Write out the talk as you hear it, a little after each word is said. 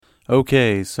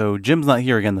Okay, so Jim's not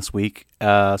here again this week,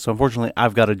 so unfortunately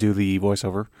I've got to do the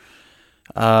voiceover.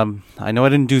 I know I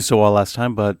didn't do so well last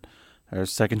time, but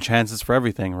there's second chances for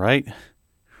everything, right?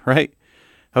 Right?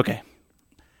 Okay.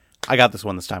 I got this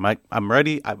one this time. I'm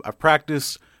ready. I've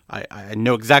practiced. I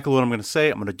know exactly what I'm going to say.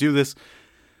 I'm going to do this.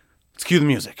 Let's cue the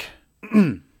music.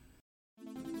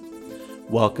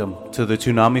 Welcome to the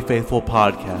Toonami Faithful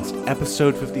Podcast,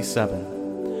 Episode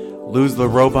 57. Lose the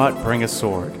robot, bring a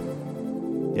sword.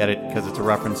 Get it? Because it's a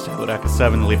reference to Odaka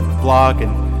 7, Leave the Block,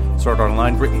 and Sword Art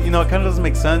Online. You know, it kind of doesn't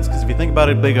make sense, because if you think about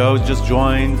it, Big O's just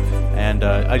joined, and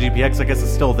IGPX, I guess,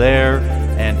 is still there,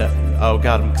 and, oh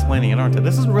god, I'm explaining it, aren't I?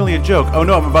 This isn't really a joke. Oh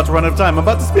no, I'm about to run out of time. I'm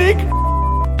about to speak!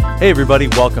 Hey everybody,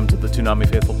 welcome to the Toonami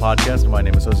Faithful Podcast. My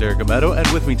name is Jose Argamedo, and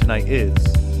with me tonight is...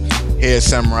 Here's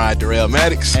Samurai Darrell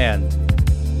Maddox. And...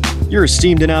 your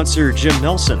esteemed announcer, Jim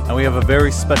Nelson. And we have a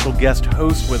very special guest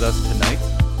host with us tonight.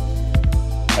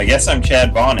 I guess I'm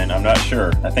Chad Bonin. I'm not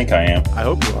sure. I think I am. I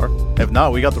hope you are. If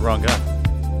not, we got the wrong guy.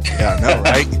 Yeah, I know,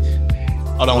 right?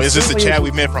 Hold on, is this the Chad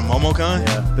we met from MomoCon?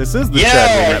 Yeah, this is the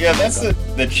Chad. Yeah, that's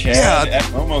the Chad at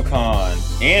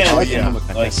MomoCon. And in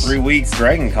like 3 weeks,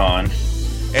 DragonCon.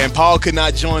 And Paul could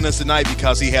not join us tonight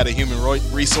because he had a human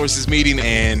resources meeting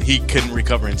and he couldn't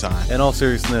recover in time. In all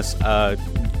seriousness,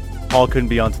 Paul couldn't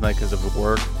be on tonight because of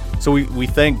work. So we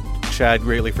thank Chad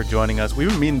greatly for joining us. We've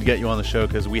been meaning to get you on the show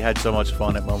because we had so much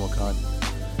fun at MomoCon.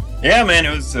 Yeah, man,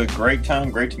 it was a great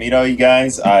time. Great to meet all you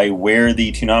guys. I wear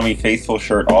the Toonami Faithful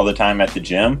shirt all the time at the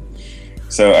gym,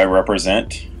 so I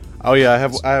represent. Oh yeah, I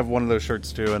have one of those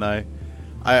shirts too, and I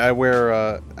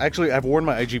wear. Actually, I've worn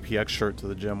my IGPX shirt to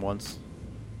the gym once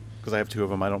because I have two of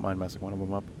them. I don't mind messing one of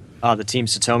them up. The Team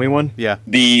Satomi one? Yeah.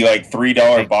 The like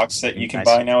 $3 box set you can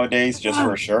buy nowadays just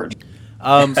for a shirt.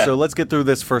 So let's get through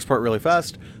this first part really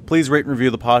fast. Please rate and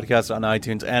review the podcast on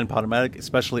iTunes and Podomatic,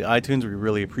 especially iTunes. We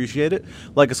really appreciate it.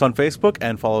 Like us on Facebook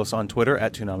and follow us on Twitter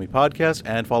at Toonami Podcast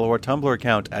and follow our Tumblr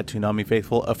account at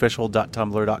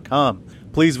ToonamiFaithfulOfficial.tumblr.com.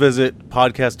 Please visit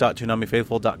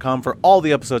podcast.toonamifaithful.com for all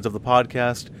the episodes of the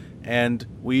podcast. And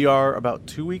we are about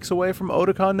 2 weeks away from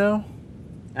Otakon now.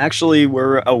 Actually,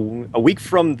 we're a week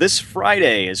from this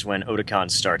Friday is when Otakon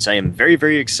starts. I am very,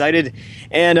 very excited,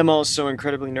 and I'm also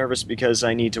incredibly nervous because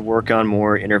I need to work on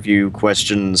more interview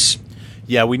questions.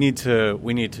 Yeah, we need to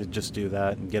just do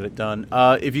that and get it done.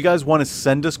 If you guys want to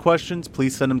send us questions,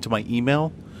 please send them to my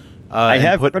email. I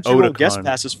have Crunchyroll guest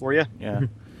passes for you. Yeah.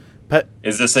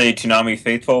 Is this a Toonami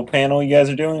Faithful panel you guys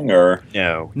are doing, or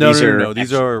no? No.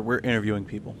 We're interviewing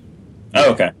people.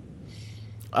 Oh, okay.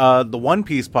 The One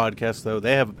Piece podcast, though,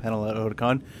 they have a panel at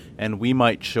Otakon, and we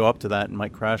might show up to that and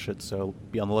might crash it, so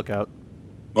be on the lookout.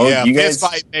 Well, yeah, you guys fist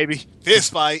fight, baby.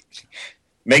 Fist fight.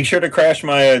 Make sure to crash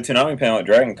my Toonami panel at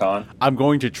DragonCon. I'm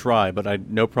going to try, but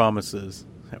no promises.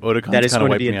 Otakon's kind of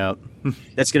wiped me out.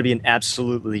 That's going to be an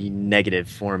absolutely negative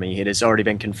for me. It has already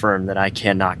been confirmed that I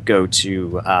cannot go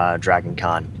to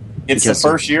DragonCon. It's the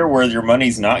first year where your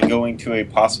money's not going to a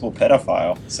possible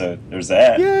pedophile, so there's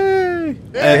that. Yay!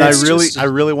 And I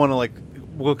really want to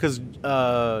because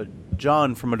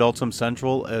John from Adult Swim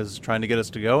Central is trying to get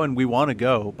us to go, and we want to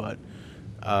go, but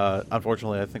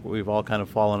unfortunately, I think we've all kind of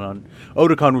fallen on.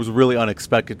 Otakon was really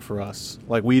unexpected for us.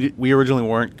 Like we originally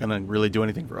weren't gonna really do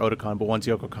anything for Otakon, but once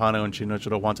Yoko Kanno and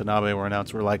Shinichiro Watanabe were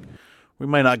announced, we're like, we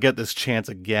might not get this chance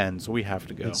again, so we have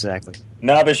to go. Exactly.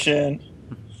 Nabishin.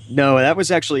 No, that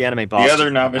was actually Anime Boston. The other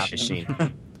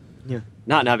Nabishin. Yeah,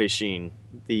 not Nabishin.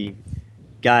 The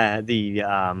guy, the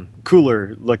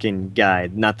cooler-looking guy,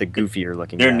 not the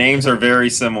goofier-looking guy. Their names are very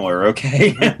similar,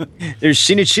 okay? There's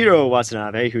Shinichiro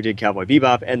Watanabe, who did Cowboy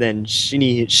Bebop, and then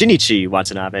Shinichi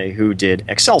Watanabe, who did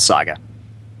Excel Saga.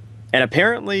 And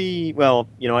apparently, well,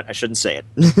 you know what? I shouldn't say it.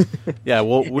 Yeah,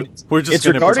 well, we're just. It's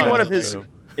regarding one of his.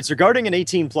 It's regarding an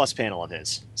 18+ panel of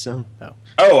his. So.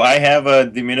 Oh, I have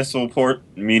the Municipal Force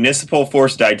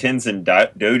Daitenzen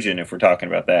Dojin, if we're talking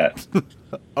about that.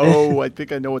 Oh, I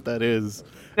think I know what that is.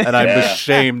 And I'm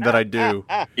ashamed that I do.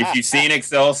 If you've seen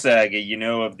Excel Saga, you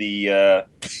know of the,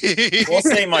 we'll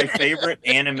say my favorite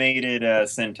animated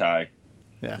Sentai.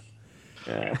 Yeah.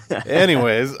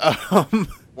 Anyways.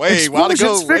 Way to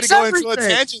go into a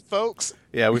tangent, folks.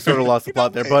 Yeah, we sort of lost the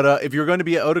plot there. But if you're going to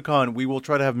be at Otakon, we will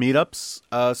try to have meetups.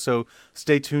 So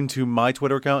stay tuned to my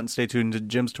Twitter account and stay tuned to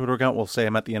Jim's Twitter account. We'll say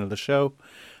them at the end of the show.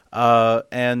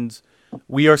 And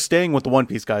we are staying with the One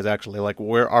Piece guys, actually. Like,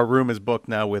 our room is booked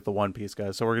now with the One Piece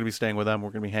guys. So we're going to be staying with them.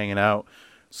 We're going to be hanging out.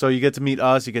 So you get to meet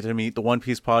us. You get to meet the One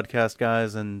Piece podcast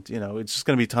guys. And, it's just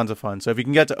going to be tons of fun. So if you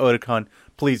can get to Otakon,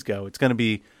 please go. It's going to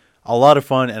be a lot of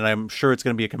fun. And I'm sure it's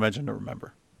going to be a convention to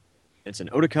remember. It's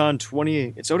Otakon's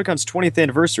 20th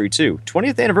anniversary too.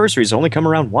 20th anniversaries only come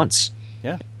around once.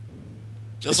 Yeah.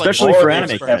 Especially Or for they anime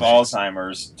just have fans.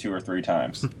 Alzheimer's 2 or 3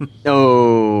 times.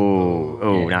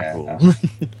 Oh, Yeah. not cool.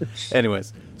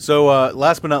 Anyways, so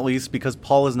last but not least, because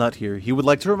Paul is not here, he would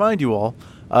like to remind you all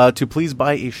to please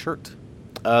buy a shirt.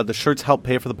 The shirts help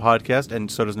pay for the podcast, and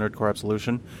so does Nerdcore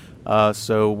Absolution.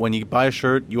 So when you buy a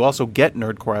shirt, you also get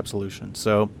Nerdcore Absolution.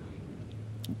 So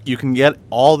you can get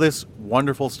all this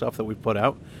wonderful stuff that we've put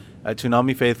out at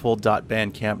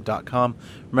ToonamiFaithful.bandcamp.com.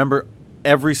 Remember,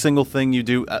 every single thing you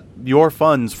do, your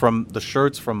funds from the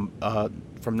shirts from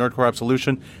Nerdcore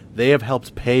Absolution, they have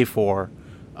helped pay for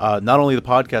not only the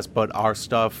podcast but our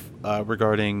stuff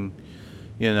regarding,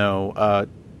 Otakon,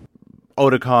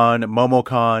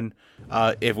 MomoCon.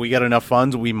 If we get enough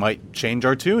funds, we might change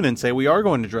our tune and say we are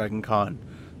going to Dragon Con.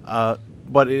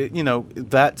 But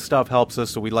that stuff helps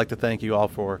us, so we'd like to thank you all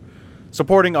for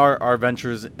supporting our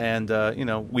ventures, and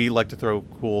we like to throw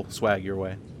cool swag your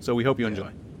way. So we hope you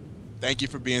enjoy. Thank you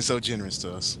for being so generous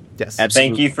to us. Yes. Absolutely.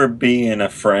 Thank you for being a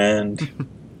friend.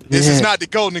 This is not the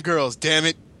Golden Girls, damn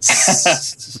it.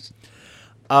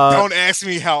 Don't ask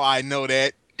me how I know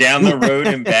that. Down the road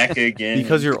and back again.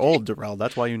 Because you're old, Darrell.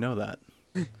 That's why you know that.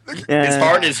 His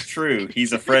heart is true.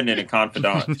 He's a friend and a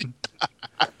confidant.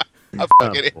 I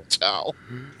fucking hate y'all.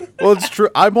 Well, it's true.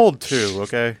 I'm old too,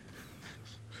 okay?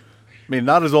 I mean,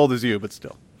 not as old as you, but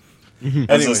still. I was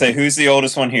going to say, who's the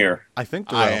oldest one here? I think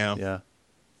Darrell. I am. Yeah.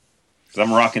 'Cause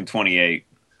I'm rocking 28.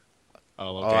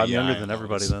 Oh, Oh, I'm younger than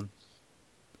everybody then.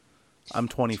 I'm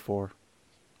 24.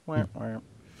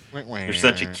 You're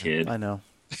such a kid. I know.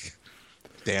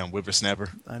 Damn whippersnapper.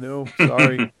 I know.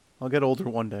 Sorry. I'll get older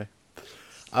one day.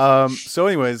 So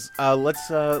anyways, let's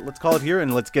call it here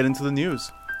and let's get into the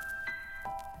news.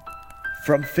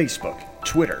 From Facebook,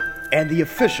 Twitter, and the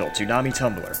official Toonami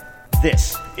Tumblr,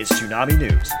 this is Toonami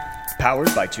News,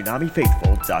 powered by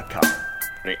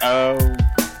ToonamiFaithful.com. Oh.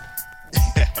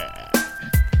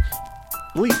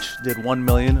 Bleach did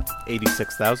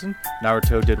 1,086,000.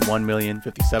 Naruto did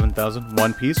 1,057,000.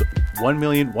 One Piece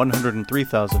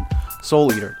 1,103,000.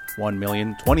 Soul Eater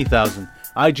 1,020,000.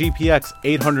 IGPX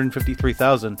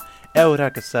 853,000.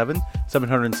 Eureka 7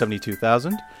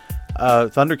 772,000.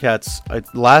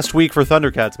 Thundercats last week for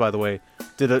Thundercats, by the way,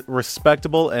 did a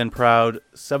respectable and proud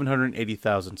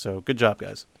 780,000. So good job,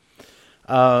 guys.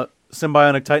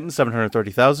 Symbionic Titan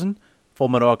 730,000.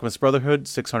 Fullmetal Alchemist Brotherhood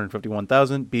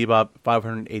 651,000. Bebop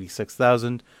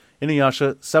 586,000.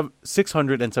 Inuyasha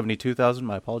 672,000.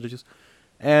 My apologies.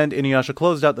 And Inuyasha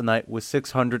closed out the night with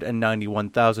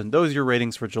 691,000. Those are your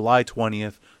ratings for July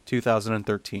 20th,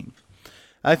 2013.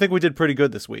 I think we did pretty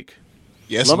good this week.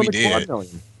 Yes, we did.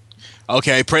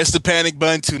 Okay, press the panic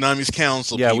button, Toonami's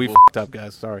Council. Yeah, people. we fucked up,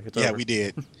 guys. Sorry. It's over. We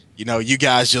did. You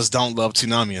guys just don't love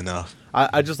Toonami enough.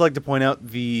 I just like to point out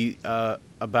the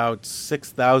about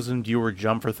 6,000 viewer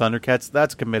jump for Thundercats.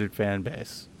 That's a committed fan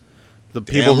base. The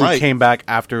people who came back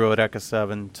after Eureka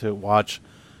 7 to watch,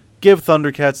 give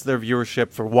Thundercats their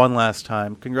viewership for one last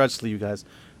time. Congrats to you guys,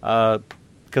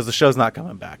 because the show's not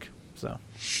coming back. So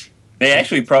they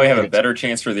actually probably have a better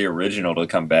chance for the original to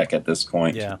come back at this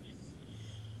point. Yeah.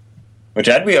 Which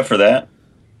I'd be up for that.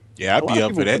 Yeah, I'd be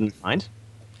up for that. Mind.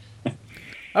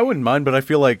 I wouldn't mind, but I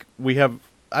feel like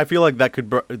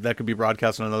that could be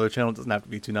broadcast on another channel. It doesn't have to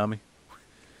be Toonami.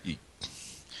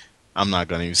 I'm not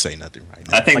gonna even say nothing right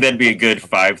now. I think that'd be a good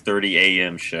 5:30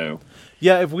 a.m. show.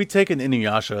 Yeah, if we take an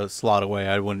Inuyasha slot away,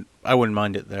 I wouldn't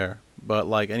mind it there. But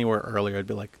like anywhere earlier, I'd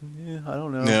be like, I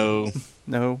don't know.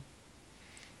 No.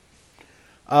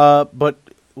 But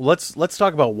let's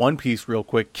talk about One Piece real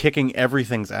quick, kicking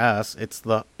everything's ass. It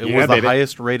was the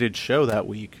highest rated show that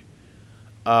week,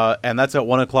 and that's at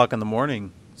 1:00 in the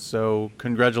morning. So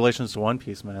congratulations to One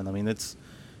Piece, man. I mean, it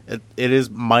is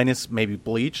minus maybe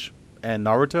Bleach and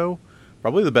Naruto,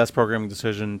 probably the best programming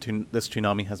decision this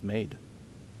Toonami has made.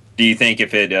 Do you think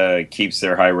if it keeps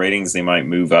their high ratings, they might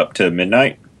move up to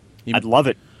midnight? I'd love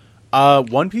it.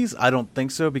 One Piece, I don't think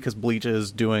so, because Bleach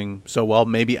is doing so well.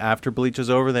 Maybe after Bleach is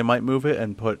over, they might move it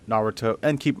and put Naruto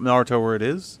and keep Naruto where it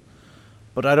is.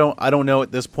 But I don't know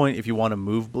at this point if you want to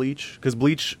move Bleach, because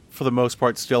Bleach for the most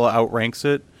part still outranks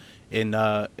it in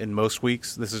most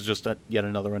weeks. This is just yet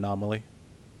another anomaly.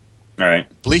 All right.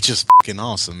 Bleach is fucking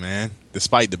awesome, man.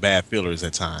 Despite the bad fillers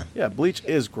at times. Yeah, Bleach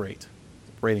is great,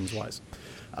 ratings wise.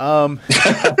 I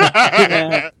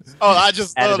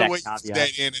just love the way you put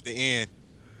that in at the end.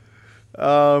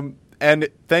 And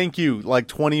thank you, like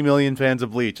 20 million fans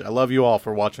of Bleach. I love you all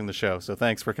for watching the show, so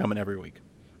thanks for coming every week.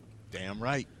 Damn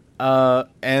right.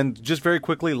 And just very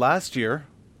quickly, last year,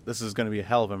 this is going to be a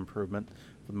hell of an improvement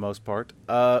for the most part.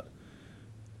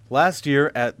 Last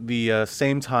year at the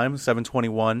same time,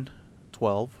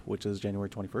 7/21/12, which is January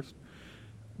 21st,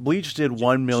 Bleach did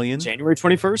 1 million. January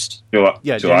 21st?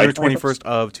 Yeah, January 21st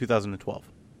of 2012.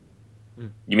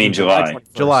 You mean July?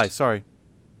 21st. July, sorry.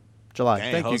 July.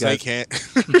 Dang, Thank Jose you, guys. can't.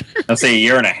 I'll say a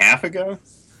year and a half ago.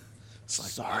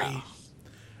 Sorry.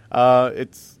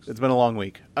 It's been a long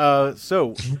week.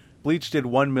 So Bleach did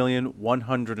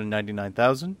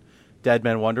 1,199,000. Dead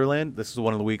Man Wonderland, this is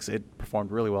one of the weeks it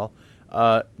performed really well.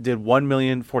 Did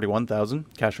 1,041,000.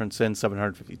 Casher and Sin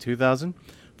 752,000.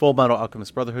 Full Metal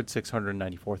Alchemist Brotherhood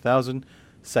 694,000.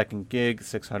 Second Gig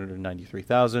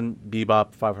 693,000.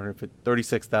 Bebop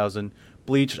 536,000.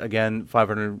 Bleach again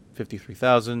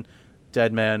 553,000.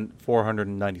 Dead Man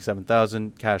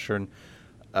 497,000. Casher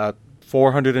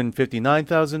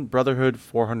 459,000. Brotherhood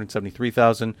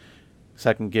 473,000.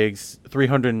 Second Gigs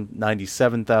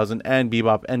 397,000, and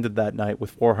Bebop ended that night with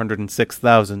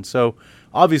 406,000. So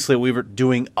obviously we were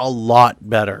doing a lot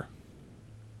better.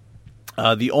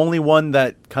 The only one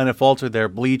that kind of faltered there,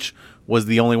 Bleach, was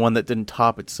the only one that didn't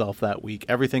top itself that week.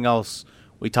 Everything else,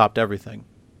 we topped everything.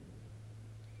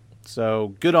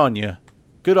 So good on you.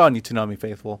 Good on you, Toonami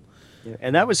Faithful. Yeah,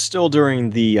 and that was still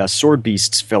during the Sword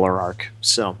Beasts filler arc.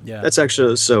 So Yeah. that's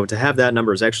actually, so to have that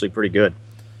number is actually pretty good.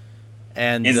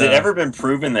 And Has it ever been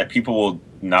proven that people will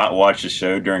not watch the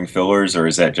show during fillers, or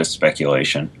is that just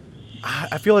speculation?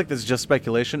 I feel like this is just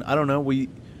speculation. I don't know. We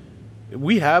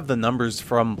have the numbers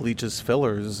from Bleach's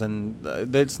fillers, and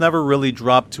it's never really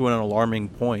dropped to an alarming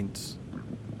point.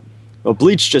 Well,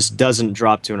 Bleach just doesn't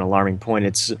drop to an alarming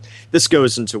point. This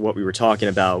goes into what we were talking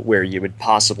about, where you would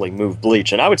possibly move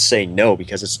Bleach, and I would say no,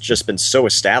 because it's just been so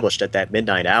established at that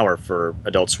midnight hour for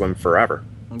Adult Swim forever.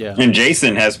 Yeah. And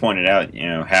Jason has pointed out,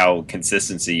 how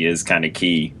consistency is kind of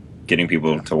key, getting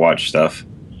people to watch stuff.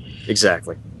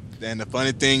 Exactly. And the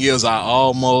funny thing is, I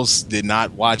almost did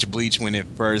not watch Bleach when it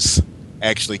first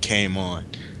actually came on.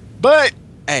 But,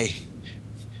 hey,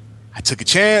 I took a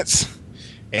chance,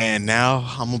 and now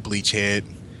I'm a Bleach head.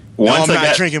 No, I'm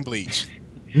not drinking Bleach.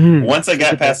 Once I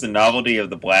got past the novelty of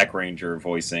the Black Ranger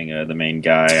voicing the main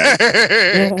guy,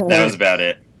 that was about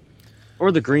it.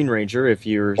 Or the Green Ranger, if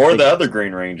you're... Or the other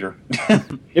Green Ranger.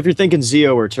 If you're thinking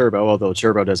Zeo or Turbo, although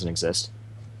Turbo doesn't exist.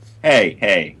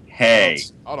 Hey.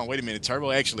 Hold on, wait a minute.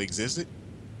 Turbo actually existed?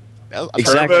 Exactly.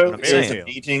 Turbo what I'm is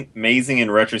saying. amazing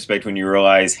in retrospect when you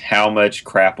realize how much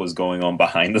crap was going on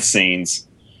behind the scenes.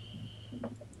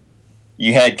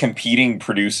 You had competing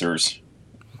producers.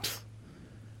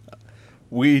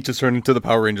 We just turned into the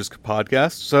Power Rangers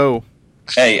podcast, so...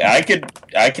 Hey, I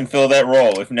can fill that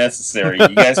role if necessary.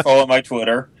 You guys follow my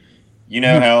Twitter. You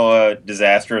know how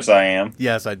disastrous I am.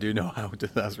 Yes, I do know how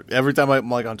disastrous. Every time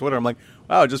I'm on Twitter, I'm like,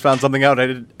 wow, I just found something out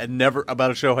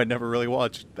about a show I never really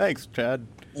watched. Thanks, Chad.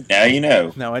 Now you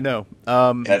know. Now I know.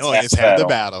 That's half It's half the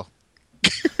battle.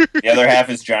 The other half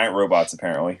is giant robots,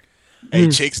 apparently. Hey,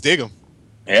 chicks dig them.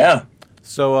 Yeah.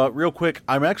 So, real quick,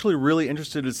 I'm actually really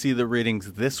interested to see the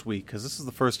ratings this week, because this is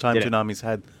the first time Toonami's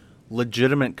had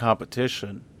legitimate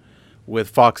competition with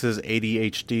Fox's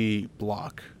ADHD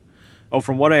block. Oh,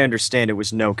 from what I understand, it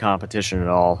was no competition at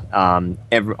all.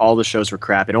 All the shows were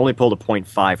crap. It only pulled a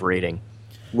 0.5 rating,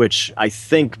 which I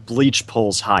think Bleach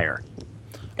pulls higher.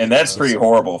 And that's pretty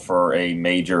horrible for a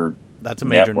major That's a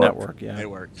major network, yeah.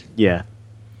 Network. Yeah.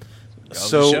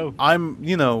 So,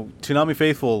 Toonami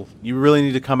Faithful, you really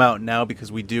need to come out now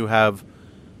because we do have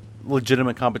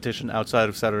legitimate competition outside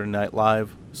of Saturday Night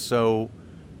Live. So,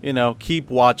 keep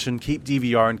watching, keep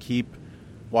DVR, and keep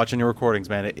watching your recordings,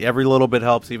 man. Every little bit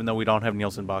helps, even though we don't have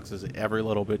Nielsen boxes. Every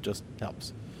little bit just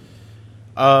helps.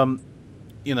 And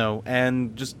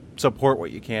just support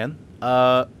what you can.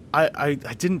 I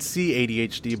didn't see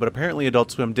ADHD, but apparently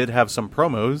Adult Swim did have some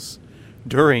promos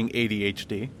during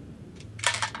ADHD.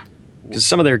 Because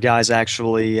some of their guys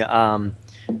actually,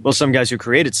 some guys who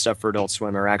created stuff for Adult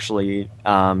Swim are actually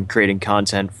Hmm. creating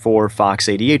content for Fox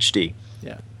ADHD.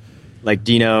 Yeah. Like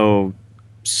Dino...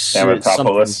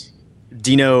 Stamatopoulos.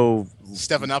 Dino...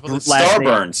 Stephanopoulos.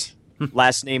 Starburns.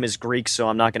 Last name is Greek, so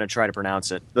I'm not going to try to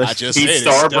pronounce it. I just Pete said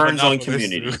Starburns on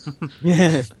Stephanopoulos.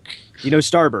 Community. Dino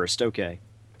Starburst, okay.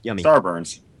 Yummy.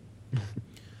 Starburns.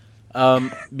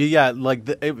 But yeah, like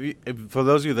for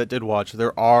those of you that did watch,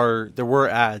 there were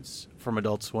ads from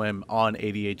Adult Swim on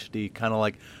ADHD, kind of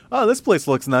like, oh, this place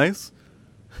looks nice,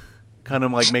 kind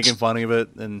of like making fun of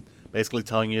it and basically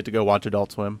telling you to go watch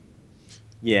Adult Swim.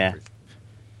 Yeah.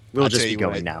 We'll I'll just tell be you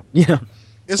going what. now. Yeah.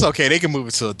 It's okay. They can move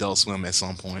it to Adult Swim at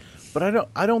some point. But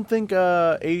I don't think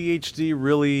ADHD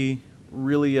really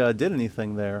did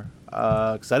anything there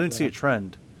because I didn't see a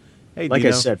trend. Hey, Like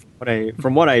Dino. I said,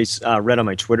 from what I read on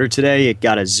my Twitter today, it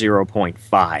got a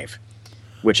 0.5,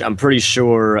 which I'm pretty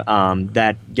sure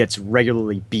that gets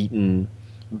regularly beaten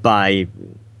by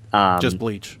Just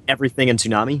Bleach. everything in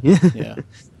Toonami. Yeah.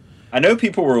 I know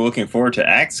people were looking forward to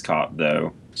Axe Cop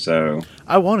though, so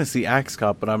I want to see Axe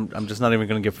Cop, but I'm just not even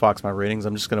going to give Fox my ratings.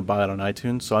 I'm just going to buy it on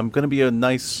iTunes. So I'm going to be a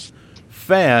nice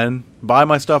fan, buy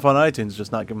my stuff on iTunes,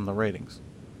 just not give them the ratings.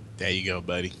 There you go,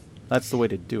 buddy. That's the way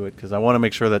to do it, because I want to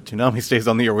make sure that Toonami stays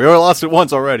on the air. We already lost it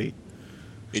once already.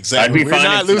 I'd Exactly. be We're fine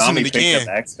not if losing Toonami it picked again. up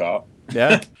Axe Cop.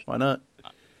 Yeah, why not?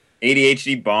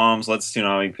 ADHD bombs. Let's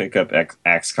Toonami pick up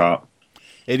Axe Cop.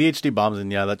 ADHD bombs, and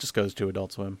yeah, that just goes to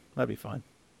Adult Swim. That'd be fine.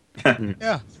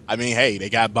 Yeah. I mean, hey, they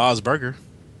got Bob's Burger.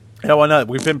 Yeah, why not?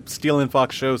 We've been stealing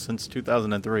Fox shows since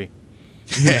 2003.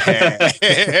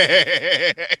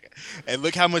 And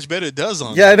look how much better it does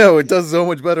on Yeah, I know. It does so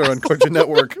much better on Cartoon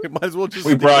Network. It might as well just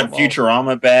We steal brought them all.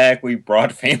 Futurama back. We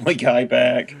brought Family Guy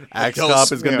back. Axe Adult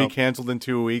Cop is going to Swim. be canceled in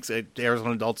 2 weeks. It airs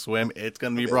on Adult Swim. It's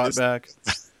going to be brought back.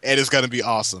 And it's going to be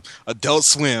awesome. Adult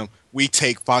Swim, we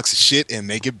take Fox's shit and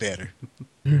make it better.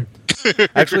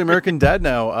 Actually, American Dad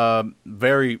now,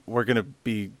 we're going to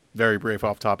be very brief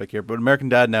off topic here, but American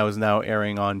Dad now is now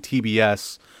airing on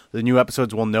TBS. The new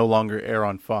episodes will no longer air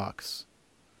on Fox.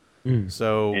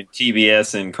 So, And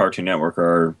TBS and Cartoon Network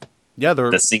are yeah,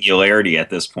 they're, the singularity at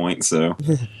this point. So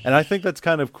and I think that's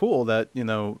kind of cool that, you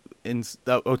know, in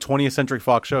the 20th Century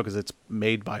Fox show, because it's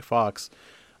made by Fox,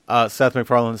 Seth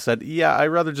MacFarlane said, yeah, I'd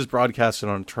rather just broadcast it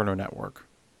on Turner Network.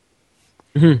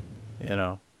 You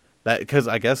know, that because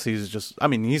I guess he's just, I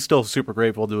mean, he's still super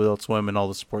grateful to Adult Swim and all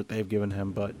the support they've given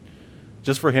him, but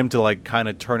just for him to like kind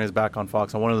of turn his back on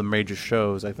Fox on one of the major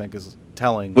shows, I think is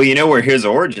telling. well, you know where his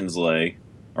origins lie.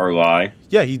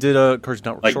 Yeah, he did a Cartoon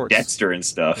Network Like shorts. Dexter and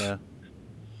stuff. Yeah.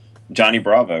 Johnny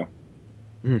Bravo.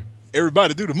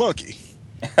 Everybody do the monkey.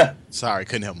 Sorry,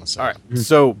 couldn't help myself. All right.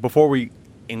 So before we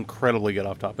incredibly get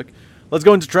off topic, let's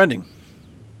go into trending.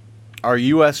 Our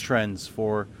U.S. trends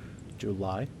for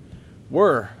July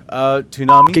were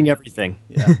Toonami. Fucking everything.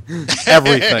 Yeah.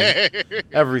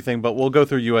 Everything. But we'll go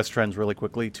through U.S. trends really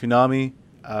quickly. Toonami,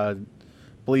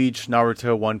 Bleach,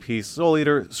 Naruto, One Piece, Soul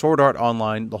Eater, Sword Art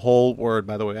Online, the whole word,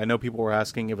 by the way. I know people were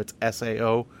asking if it's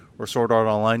SAO or Sword Art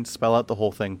Online. Spell out the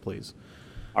whole thing, please.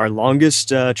 Our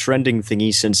longest trending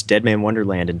thingy since Dead Man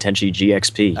Wonderland and Tenchi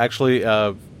GXP. Actually,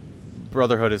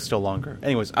 Brotherhood is still longer.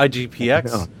 Anyways,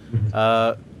 IGPX,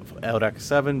 Eureka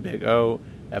 7, Big O,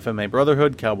 FMA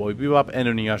Brotherhood, Cowboy Bebop, and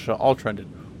Inuyasha all trended.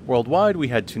 Worldwide, we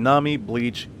had Toonami,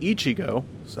 Bleach, Ichigo,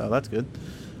 so that's good.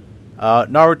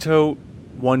 Naruto,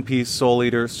 One Piece, Soul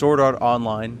Eater, Sword Art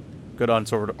Online, good on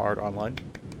Sword Art Online.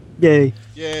 Yay.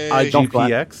 Yay.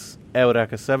 IGPX,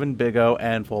 Eureka 7, Big O,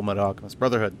 and Full Metal Alchemist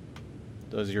Brotherhood.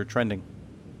 Those are your trending.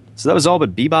 So that was all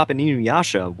but Bebop and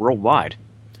Inuyasha worldwide.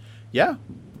 Yeah.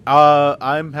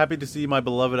 I'm happy to see my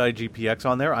beloved IGPX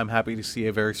on there. I'm happy to see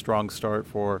a very strong start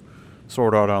for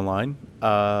Sword Art Online.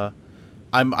 I'm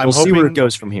We'll hoping, see where it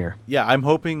goes from here. Yeah, I'm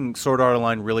hoping Sword Art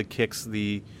Online really kicks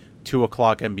the 2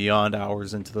 o'clock and beyond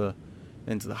hours into the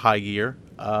high gear.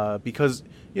 Because,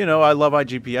 you know, I love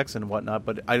IGPX and whatnot,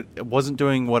 but it wasn't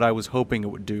doing what I was hoping it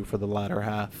would do for the latter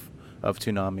half of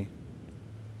Toonami.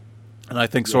 And I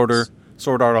think Sword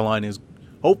Art Online is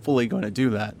hopefully going to do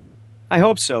that. I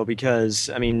hope so, because,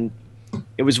 I mean,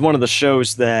 it was one of the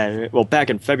shows that, well, back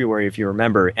in February, if you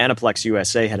remember, Aniplex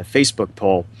USA had a Facebook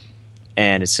poll,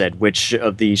 and it said, which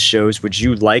of these shows would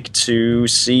you like to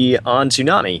see on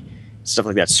Toonami? Stuff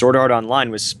like that. Sword Art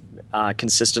Online was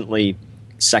consistently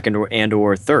second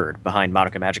or third behind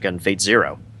Madoka Magica and Fate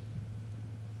Zero.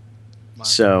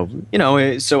 So, you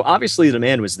know, so obviously the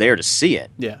demand was there to see it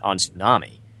on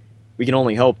Toonami. We can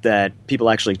only hope that people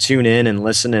actually tune in and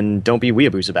listen and don't be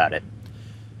weeaboos about it.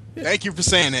 Thank you for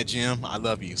saying that, Jim. I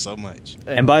love you so much.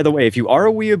 And by the way, if you are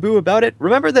a weeaboo about it,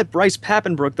 remember that Bryce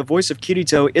Papenbrook, the voice of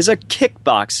Kirito, is a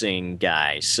kickboxing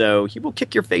guy, so he will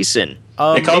kick your face in.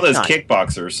 They call those not.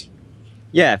 kickboxers.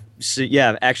 Yeah, so,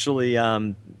 yeah. Actually,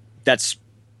 that's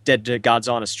dead to God's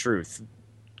honest truth.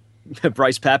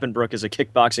 Bryce Papenbrook is a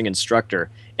kickboxing instructor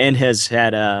and has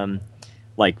had,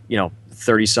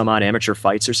 30 some odd amateur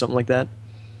fights or something like that.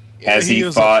 Has he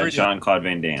was fought pretty- Jean-Claude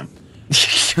Van Damme?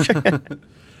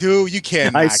 Dude, you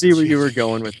can't. I see where you were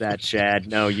going with that, Chad.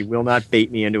 No, you will not bait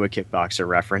me into a kickboxer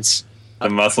reference. The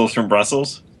muscles from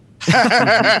Brussels?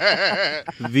 The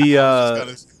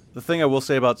thing I will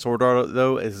say about Sword Art,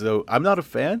 though, is though I'm not a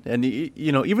fan, and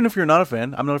you know, even if you're not a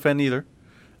fan, I'm not a fan either.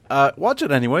 Watch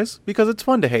it anyways because it's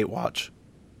fun to hate watch.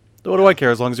 What do I care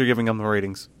as long as you're giving them the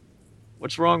ratings?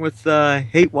 What's wrong with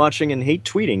hate watching and hate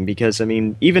tweeting? Because I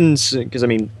mean,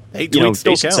 hate tweets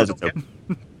still Jason says count.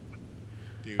 it.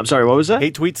 I'm sorry, what was that?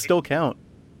 Hate tweets still count.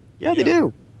 Yeah, they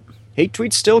do. Hate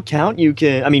tweets still count. You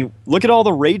can, look at all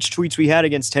the rage tweets we had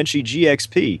against Tenchi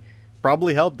GXP.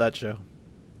 Probably helped that show.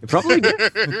 It probably did.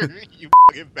 You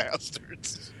fucking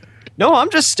bastards. No, I'm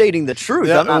just stating the truth.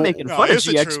 Yeah, I'm not making no, fun of it's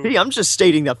the GXP. truth. I'm just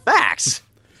stating the facts.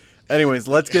 Anyways,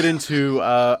 let's get into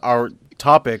our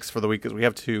topics for the week because we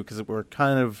have two because we're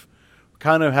kind of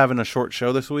having a short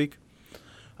show this week.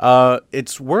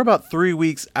 We're about 3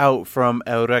 weeks out from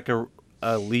Eureka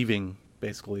leaving,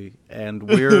 basically, and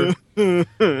we're.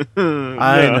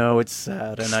 I know it's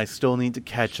sad, and I still need to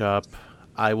catch up.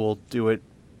 I will do it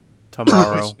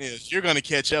tomorrow. Question is, you're gonna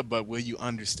catch up, but will you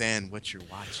understand what you're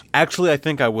watching? Actually, I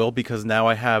think I will because now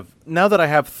that I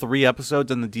have 3 episodes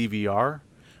in the DVR,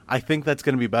 I think that's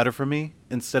going to be better for me.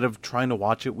 Instead of trying to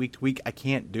watch it week to week, I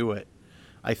can't do it.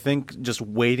 I think just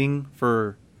waiting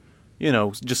for,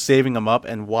 just saving them up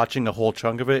and watching a whole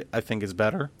chunk of it, I think is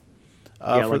better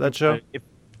for that show.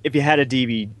 If you had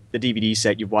the DVD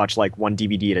set, you'd watch like one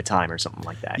DVD at a time or something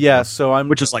like that. Yeah, so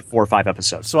which is like 4 or 5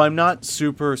 episodes. So I'm not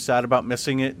super sad about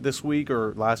missing it this week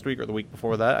or last week or the week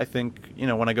before that. I think,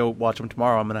 when I go watch them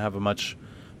tomorrow, I'm going to have a much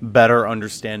better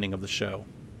understanding of the show.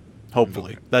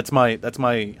 Hopefully. That's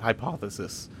my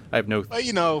hypothesis. I have no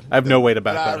way to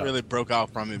back that up. I really broke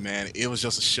out from it, man. It was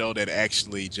just a show that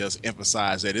actually just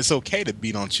emphasized that it's okay to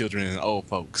beat on children and old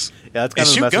folks. Yeah, that's kind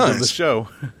of the message of the show.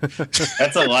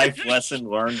 That's a life lesson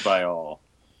learned by all.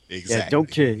 Exactly.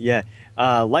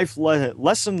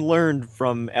 Lesson learned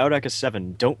from Eureka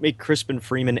 7. Don't make Crispin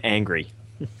Freeman angry.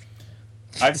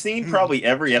 I've seen probably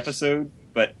every episode,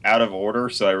 but out of order,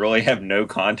 so I really have no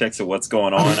context of what's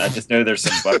going on. I just know there's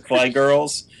some butterfly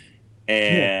girls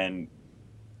and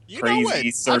You know what? I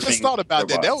crazy surfing just thought about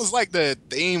that. That robots. was like the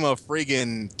theme of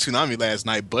friggin' Toonami last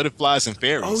night. Butterflies and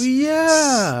fairies. Oh,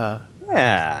 yeah.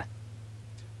 Yeah.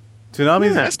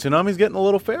 Toonami's getting a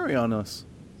little fairy on us.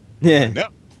 Yeah. No.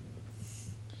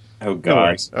 Oh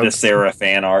god, Okay. the Sarah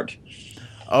fan art.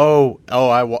 Okay.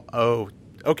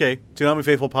 Toonami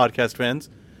Faithful podcast fans,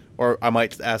 or I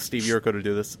might ask Steve Yurko to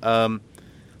do this.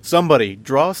 Somebody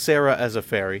draw Sarah as a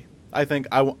fairy. I think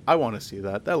I want to see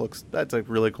that. That's a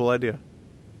really cool idea.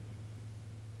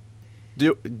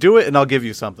 Do it, and I'll give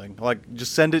you something. Like,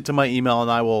 just send it to my email,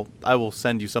 and I will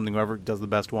send you something. Whoever does the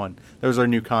best one. There's our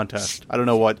new contest. I don't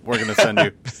know what we're gonna send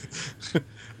you.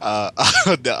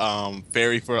 The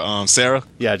fairy for Sarah.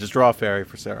 Yeah, just draw a fairy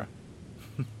for Sarah.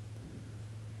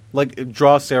 Like,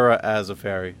 draw Sarah as a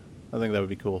fairy. I think that would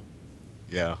be cool.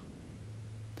 Yeah.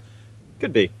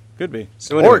 Could be. Could be.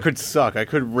 So Or anyway. it could suck. I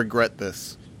could regret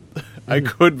this. I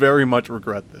could very much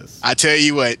regret this. I tell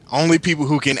you what, only people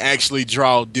who can actually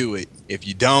draw do it. If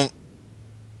you don't,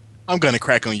 I'm gonna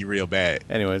crack on you real bad.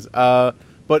 Anyways, but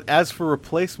as for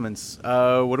replacements,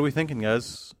 what are we thinking,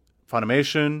 guys?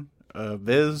 Funimation,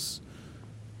 Viz,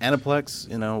 Aniplex.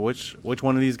 Which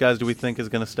one of these guys do we think is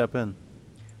going to step in?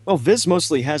 Well, Viz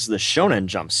mostly has the Shonen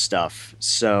Jump stuff,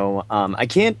 so I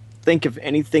can't think of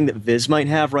anything that Viz might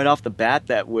have right off the bat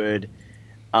that would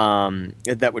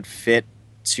fit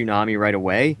Toonami right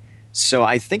away. So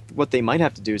I think what they might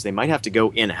have to do is they might have to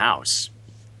go in-house.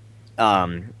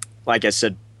 Like I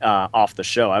said off the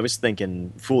show, I was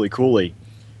thinking Fooly Cooly,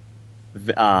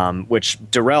 which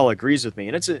Darrell agrees with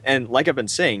me, and like I've been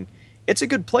saying, it's a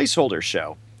good placeholder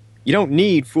show. You don't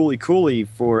need Fooly Cooly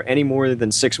for any more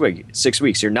than 6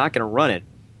 weeks. You're not going to run it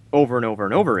over and over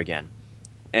and over again.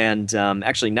 And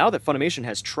actually, now that Funimation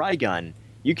has Trigun,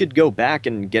 you could go back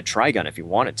and get Trigun if you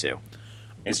wanted to.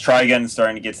 Is Trigun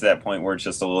starting to get to that point where it's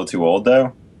just a little too old,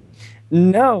 though?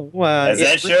 No. As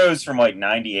that show's from, like,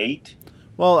 98.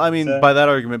 Well, I mean, So- by that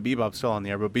argument, Bebop's still on the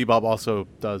air, but Bebop also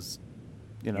does,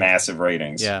 Massive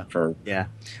ratings. Yeah. Yeah.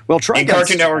 Well, Trigun. And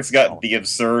Cartoon Network's got the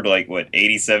absurd,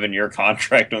 87-year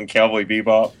contract on Cowboy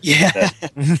Bebop. Yeah.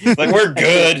 Like, we're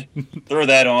good. Throw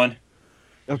that on.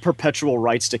 Perpetual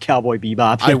rights to Cowboy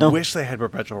Bebop. I wish they had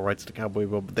perpetual rights to Cowboy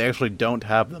Bebop, but they actually don't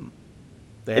have them.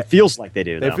 It feels like they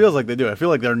do. It feels like they do. I feel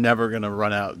like they're never going to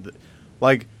run out.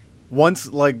 Like, once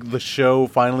the show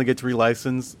finally gets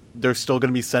relicensed, they're still going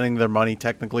to be sending their money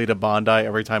technically to Bondi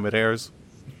every time it airs.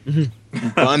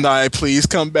 Bondi, please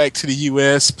come back to the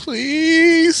U.S.,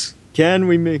 please. Kenny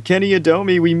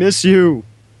Adomi, we miss you.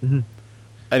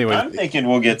 Anyway, I'm thinking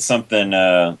we'll get something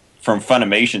from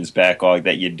Funimation's backlog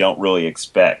that you don't really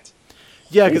expect.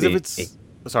 yeah, because if maybe. it's...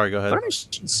 Sorry, go ahead.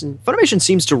 Funimation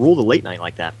seems to rule the late night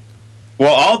like that.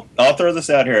 Well, I'll throw this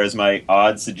out here as my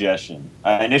odd suggestion.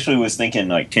 I initially was thinking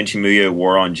Tenchi Muyo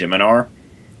War on Geminar,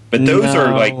 but those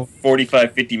No. are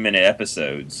 45, 50-minute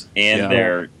episodes, and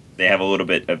Yeah. they have a little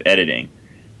bit of editing.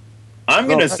 I'm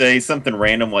going to say something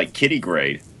random like Kitty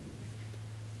Grade.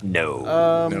 No.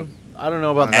 No. I don't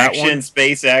know about that Action, one.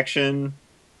 space action,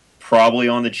 probably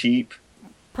on the cheap.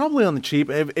 Probably on the cheap.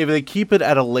 If they keep it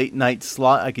at a late night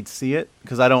slot, I could see it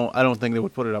because I don't think they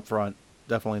would put it up front.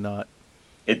 Definitely not.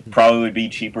 it probably would be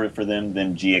cheaper for them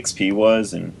than GXP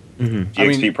was, and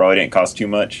GXP probably didn't cost too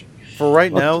much. For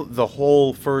right now, the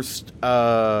whole first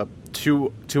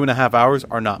 2.5 hours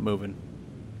are not moving.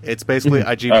 It's basically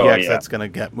IGPX that's going to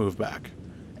get moved back,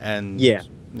 and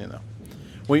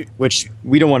which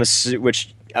we don't want to see.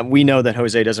 Which we know that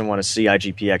Jose doesn't want to see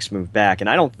IGPX move back, and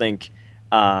I don't think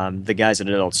the guys at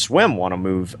Adult Swim want to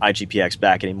move IGPX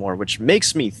back anymore. Which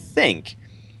makes me think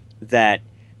that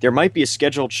there might be a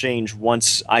schedule change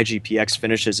once IGPX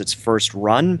finishes its first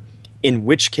run. In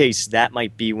which case, that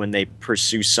might be when they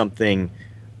pursue something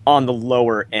on the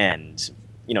lower end.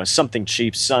 Something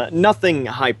cheap, nothing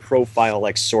high profile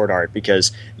like Sword Art,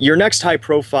 because your next high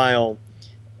profile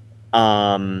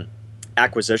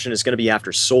acquisition is going to be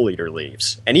after Soul Eater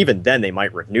leaves. And even then, they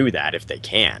might renew that if they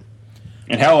can.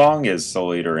 And how long is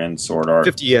Soul Eater and Sword Art?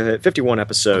 51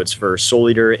 episodes for Soul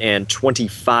Eater and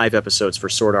 25 episodes for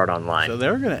Sword Art Online. So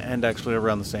they're going to end actually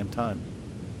around the same time.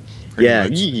 Yeah,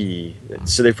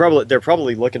 so they're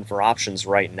probably looking for options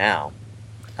right now.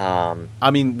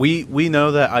 I mean, we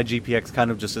know that IGPX kind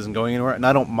of just isn't going anywhere, and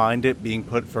I don't mind it being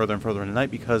put further and further in the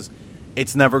night because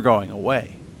it's never going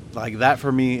away. Like, that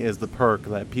for me is the perk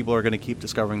that people are going to keep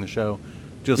discovering the show,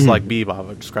 just like Bebop.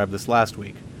 I described this last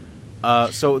week.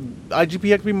 So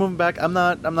IGPX be moving back. I'm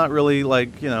not really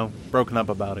broken up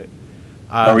about it.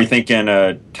 Are we thinking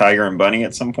Tiger and Bunny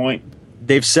at some point?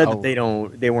 They've said that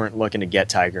they weren't looking to get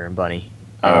Tiger and Bunny.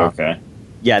 Oh, okay.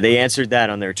 Yeah, they answered that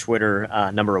on their Twitter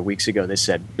a number of weeks ago. They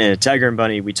said, Tiger and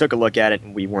Bunny, we took a look at it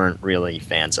and we weren't really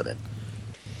fans of it.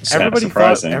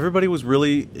 Everybody was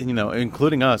really,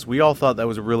 including us, we all thought that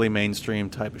was a really mainstream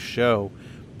type of show.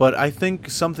 But I think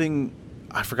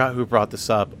I forgot who brought this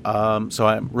up, so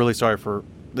I'm really sorry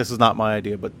this is not my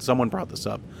idea, but someone brought this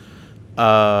up.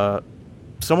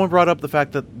 Someone brought up the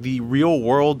fact that the real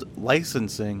world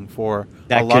licensing for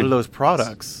a lot of those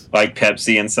products, like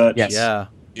Pepsi and such,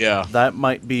 yeah, that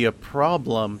might be a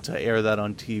problem to air that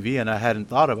on TV, and I hadn't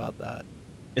thought about that.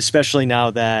 Especially now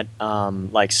that,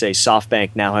 say,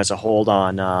 SoftBank now has a hold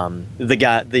on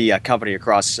the company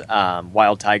across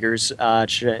Wild Tiger's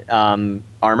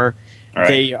armor. Right.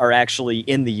 They are actually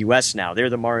in the U.S. now. They're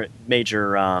the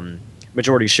major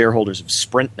majority shareholders of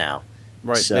Sprint now.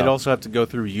 Right. So. They'd also have to go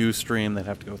through Ustream. They'd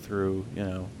have to go through,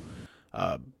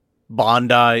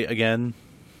 Bondi again.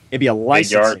 It'd be a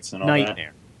licensing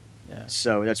nightmare. Yeah.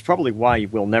 So that's probably why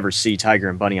we'll never see Tiger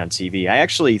and Bunny on TV. I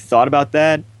actually thought about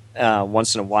that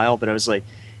once in a while, but I was like,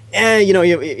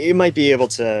 you might be able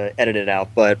to edit it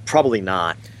out, but probably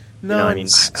not. No, I mean,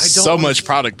 so much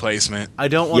product placement. I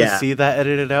don't want to see that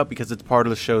edited out because it's part of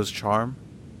the show's charm.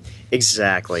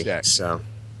 Exactly. So,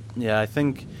 yeah, I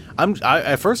think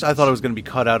at first I thought it was going to be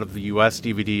cut out of the U.S.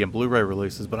 DVD and Blu-ray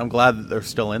releases, but I'm glad that they're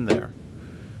still in there.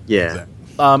 Yeah.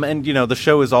 And the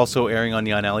show is also airing on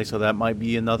Neon Alley, so that might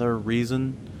be another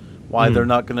reason why they're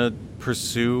not going to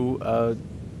pursue,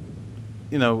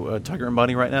 Tiger and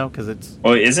Bunny right now because it's.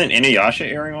 Well, isn't Inuyasha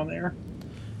airing on there?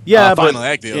 Yeah, but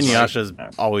Inuyasha's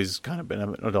always kind of been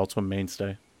an Adult Swim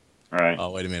mainstay. All right.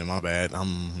 Oh, wait a minute, my bad.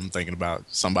 I'm thinking about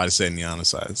somebody saying Neon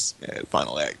size. Yeah,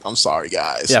 Final Act. I'm sorry,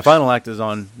 guys. Yeah, Final Act is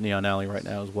on Neon Alley right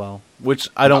now as well, which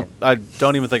I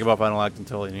don't even think about Final Act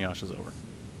until Inuyasha's over.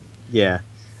 Yeah.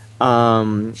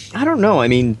 I don't know. I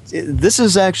mean, this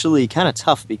is actually kind of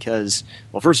tough because,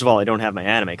 well, first of all, I don't have my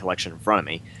anime collection in front of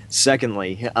me.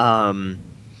 Secondly,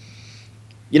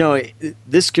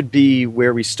 this could be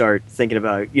where we start thinking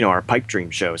about, our pipe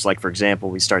dream shows. Like, for example,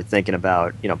 we start thinking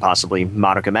about, possibly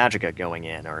Madoka Magica going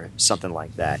in or something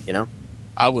like that,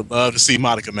 I would love to see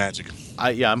Madoka Magica.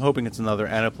 I'm hoping it's another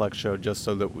Aniplex show just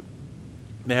so that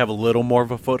they have a little more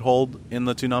of a foothold in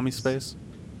the Toonami space.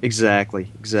 Exactly.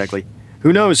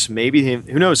 Who knows? Maybe,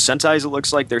 who knows? Sentais, it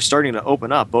looks like they're starting to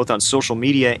open up, both on social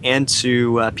media and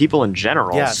to people in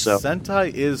general. Yeah, so.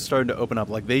 Sentai is starting to open up.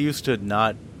 Like, they used to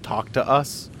not talk to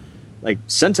us. Like,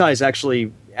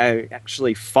 Sentai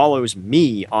actually follows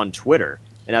me on Twitter,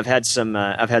 and I've had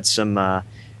some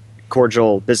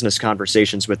cordial business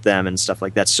conversations with them and stuff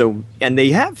like that. So, and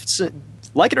they have,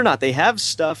 like it or not, they have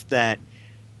stuff that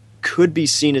could be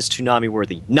seen as Toonami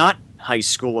worthy, not High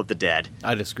School of the Dead.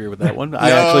 I disagree with that one.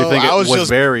 I actually think it was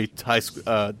very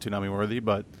Toonami worthy,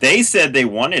 but they said they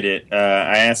wanted it.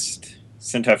 I asked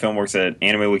Sentai Filmworks at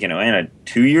Anime Week in Atlanta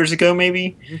 2 years ago,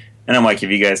 maybe. And I'm like,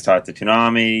 have you guys talked to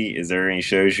Toonami? Is there any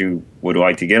shows you would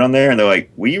like to get on there? And they're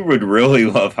like, we would really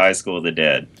love High School of the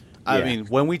Dead. I mean,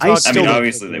 when we talk...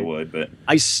 obviously they would, but...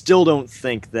 I still don't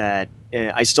think that...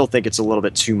 I still think it's a little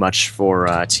bit too much for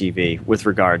TV with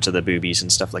regard to the boobies and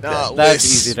stuff like that. That's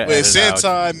easy to edit with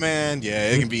Sentai, man, yeah,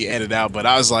 it can be edited out. But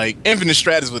I was like, Infinite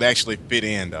Stratus would actually fit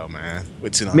in, though, man,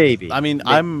 with Toonami. Maybe. I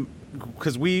mean,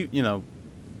 because we,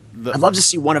 I'd love to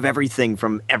see one of everything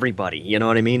from everybody. You know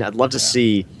what I mean? I'd love to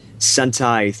see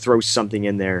Sentai throw something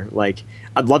in there. Like,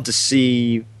 I'd love to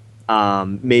see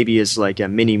maybe as like a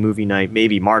mini movie night,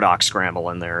 maybe Marduk Scramble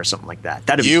in there or something like that.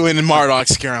 That'd You and Marduk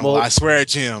Scramble, I swear,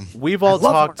 Jim. We've all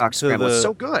talked Marduk to Scramble. It's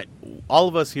so good. All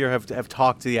of us here have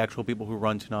talked to the actual people who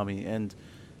run Toonami, and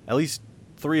at least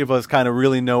 3 of us kind of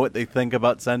really know what they think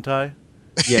about Sentai.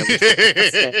 Yeah.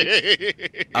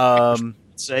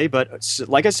 But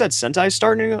like I said, Sentai's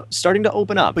starting to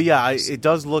open up. But yeah, it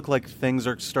does look like things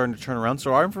are starting to turn around.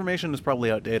 So our information is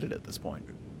probably outdated at this point.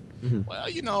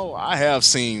 Well, I have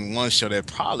seen one show that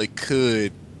probably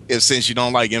could, since you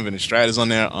don't like Infinite Stratus on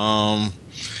there,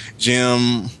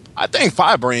 Jim, I think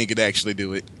Firebrain could actually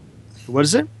do it. What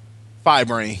is it?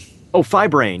 Firebrain. Oh,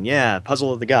 Firebrain, yeah,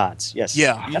 Puzzle of the Gods, yes.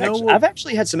 Yeah. I've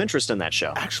actually had some interest in that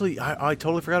show. Actually, I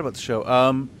totally forgot about the show.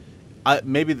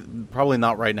 Probably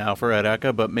not right now for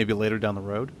Edeka, but maybe later down the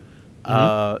road.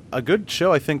 A good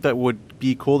show I think that would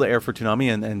be cool to air for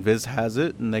Toonami, and Viz has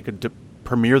it, and they could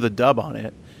premiere the dub on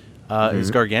it,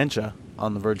 is Gargantua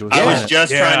on the Virtuous Planet. I was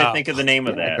just trying to think of the name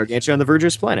of that. Gargantua on the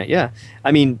Virtuous Planet, yeah.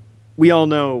 I mean, we all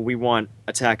know we want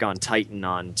Attack on Titan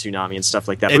on Toonami and stuff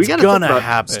like that. But It's we gotta gonna think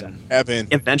about Happen.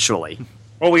 eventually.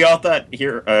 Well, we all thought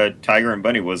here Tiger and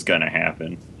Bunny was going to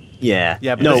happen. Yeah,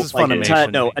 Yeah, but this is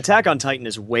Funimation. No, Attack on Titan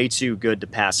is way too good to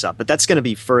pass up, but that's going to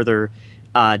be further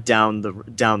down the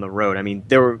road. I mean,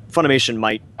 Funimation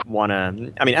might want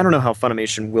to. I mean, I don't know how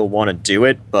Funimation will want to do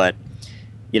it, but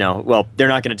they're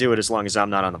not going to do it as long as I'm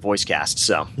not on the voice cast.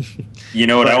 So, you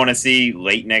know what I want to see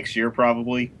late next year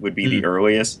probably would be the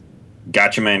earliest.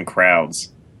 Gatchaman Crowds.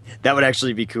 That would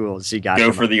actually be cool to see Gatchaman.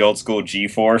 Go for the old school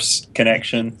G-Force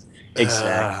connection.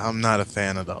 Exactly. I'm not a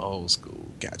fan of the old school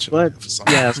Gotcha. But,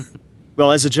 yeah.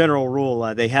 Well, as a general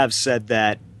rule, they have said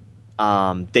that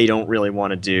they don't really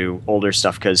want to do older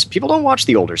stuff because people don't watch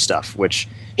the older stuff.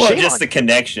 Just the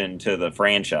connection to the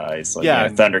franchise. Like,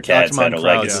 Thundercats had a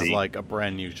legacy. Is like a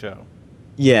brand new show.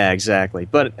 Yeah, exactly.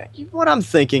 But what I'm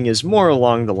thinking is more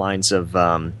along the lines of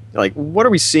what are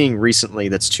we seeing recently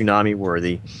that's Toonami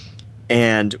worthy,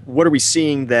 and what are we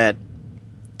seeing that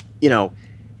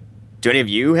do any of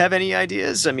you have any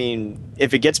ideas? I mean,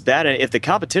 if the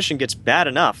competition gets bad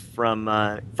enough from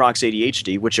Fox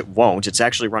ADHD, which it won't, it's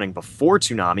actually running before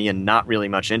Toonami and not really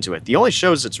much into it. The only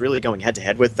shows it's really going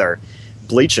head-to-head with are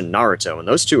Bleach and Naruto, and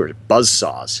those two are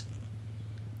buzzsaws.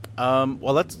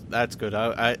 Well, that's good.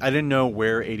 I didn't know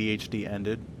where ADHD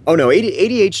ended. Oh, no,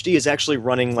 ADHD is actually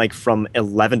running like from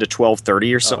 11 to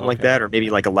 12:30 or something like that, or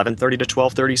maybe like 11:30 to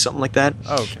 12:30, something like that.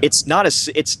 Oh, okay. It's not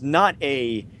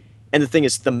a... And the thing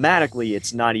is, thematically,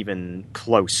 it's not even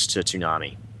close to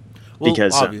Toonami. Well,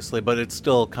 because, obviously, but it's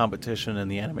still competition in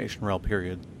the animation realm,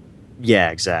 period. Yeah,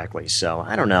 exactly. So,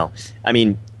 I don't know. I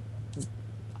mean,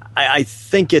 I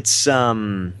think it's...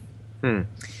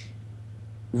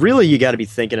 Really, you got to be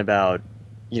thinking about,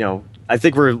 I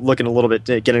think we're getting a little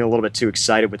bit too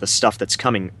excited with the stuff that's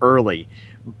coming early.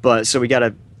 But so we got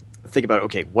to think about,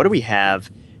 okay, what do we have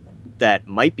that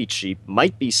might be cheap,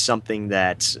 might be something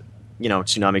that...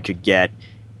 Toonami could get.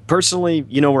 Personally,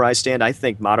 where I stand, I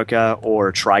think Madoka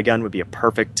or Trigun would be a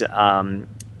perfect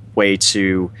way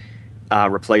to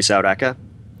replace Eureka,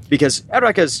 because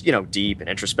Eureka is deep and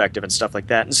introspective and stuff like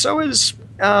that, and so is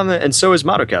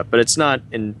Madoka, but it's not.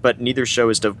 But neither show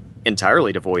is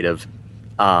entirely devoid of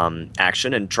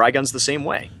action, and Trigun's the same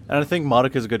way. And I think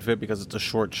Madoka is a good fit because it's a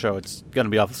short show. It's going to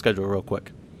be off the schedule real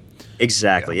quick.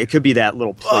 Exactly. Yeah. It could be that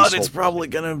little placeholder. But it's probably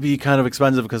going to be kind of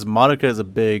expensive because Madoka is a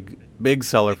big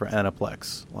seller for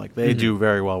Aniplex. Like, they do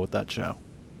very well with that show.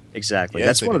 Exactly. Yeah,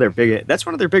 that's one of their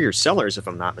bigger sellers, if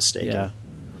I'm not mistaken. Yeah.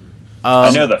 I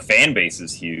know the fan base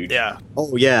is huge. Yeah.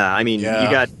 Oh, yeah. I mean, you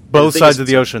got... Both sides of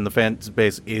the ocean, the fan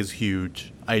base is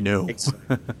huge. I know.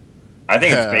 I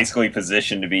think it's basically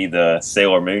positioned to be the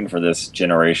Sailor Moon for this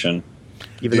generation.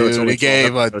 Even though it's only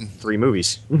 3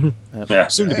 movies.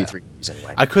 Soon to be 3 movies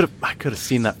anyway. I could have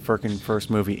seen that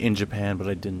first movie in Japan, but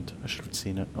I didn't. I should have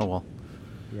seen it. Oh well.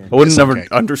 Yeah. I wouldn't never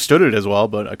understood it as well,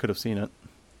 but I could have seen it.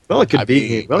 Well, it could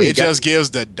be. Well, it just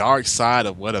gives the dark side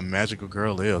of what a magical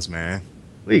girl is, man.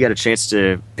 Well, you got a chance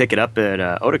to pick it up at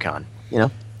Otakon.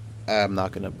 I'm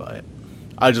not going to buy it.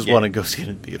 I just want to go see it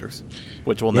in theaters,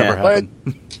 which will never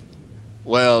happen.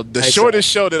 Well, the shortest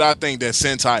show that I think that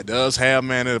Sentai does have,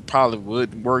 man, it probably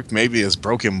would work. Maybe is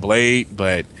Broken Blade,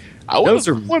 but those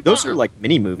are like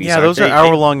mini movies. Yeah, those are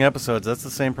hour-long episodes. That's the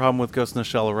same problem with Ghost in the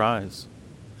Shell Arise.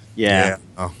 Yeah.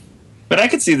 Oh. But I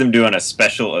could see them doing a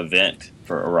special event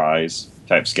for Arise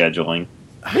type scheduling.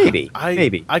 Maybe.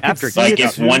 I could see like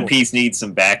if One Piece needs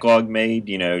some backlog made,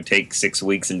 take 6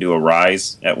 weeks and do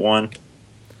Arise at one.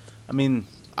 I mean,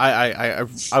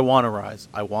 I want Arise.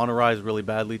 I want Arise really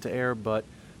badly to air, but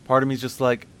part of me is just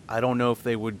like, I don't know if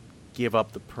they would give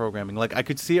up the programming. Like, I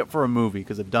could see it for a movie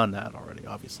because they've done that already,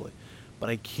 obviously, but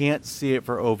I can't see it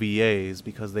for OVAs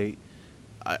because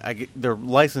they're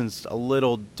licensed a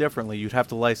little differently. You'd have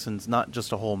to license not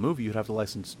just a whole movie; you'd have to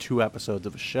license 2 episodes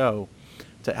of a show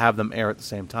to have them air at the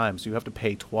same time. So you have to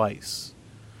pay twice.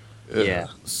 Yeah.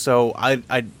 So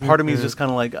part of me is just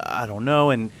kind of like, I don't know,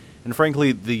 and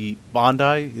frankly, the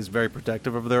Bondi is very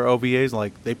protective of their OVAs.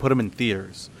 Like, they put them in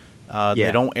theaters.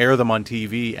 They don't air them on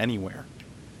TV anywhere.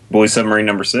 Boy Submarine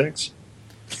number 6?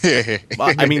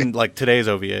 I mean, like, today's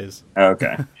OVAs.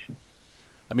 Okay.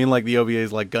 I mean, like, the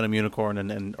OVAs like Gundam Unicorn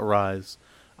and Arise.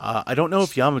 I don't know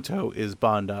if Yamato is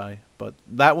Bondi, but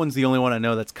that one's the only one I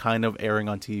know that's kind of airing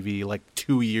on TV, like,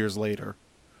 2 years later.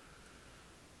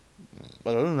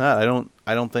 But other than that,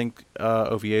 I don't think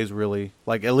OVAs really,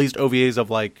 like, at least OVAs of,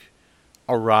 like,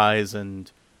 Arise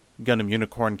and Gundam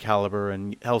Unicorn Caliber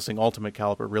and Hellsing Ultimate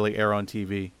Caliber really air on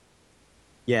TV.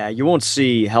 Yeah, you won't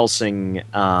see Hellsing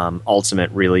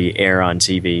Ultimate really air on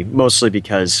TV, mostly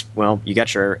because, well, you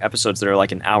got your episodes that are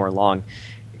like an hour long.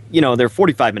 You know, they're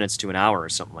 45 minutes to an hour or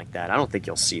something like that. I don't think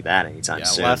you'll see that anytime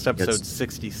soon. Last episode's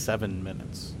 67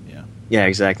 minutes. Yeah. Yeah,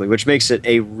 exactly, which makes it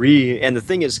and the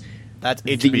thing is... That's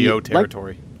HBO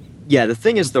territory. The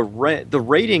thing is the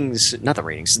ratings, not the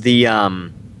ratings, the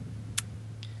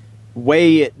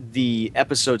way the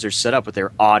episodes are set up with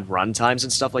their odd run times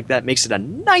and stuff like that makes it a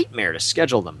nightmare to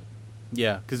schedule them.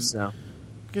 Yeah, because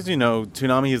you know,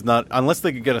 Toonami is not, unless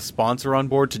they could get a sponsor on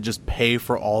board to just pay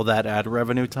for all that ad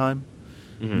revenue time.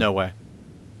 Mm-hmm. No way.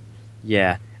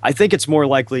 Yeah, I think it's more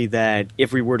likely that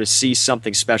if we were to see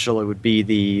something special, it would be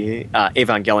the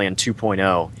Evangelion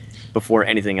 2.0 before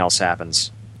anything else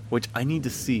happens. Which I need to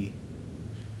see.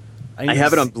 I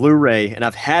have it on Blu-ray, and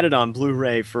I've had it on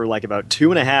Blu-ray for like about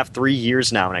 2.5, 3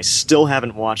 years now, and I still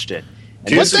haven't watched it.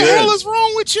 And what the hell is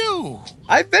wrong with you?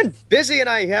 I've been busy, and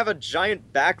I have a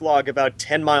giant backlog about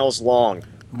 10 miles long.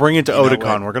 Bring it to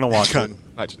Otakon. We're going to watch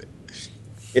it.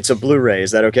 It's a Blu-ray.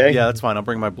 Is that okay? Yeah, that's fine. I'll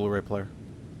bring my Blu-ray player.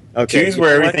 Okay. Choose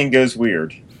where everything goes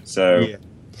weird. So, yeah.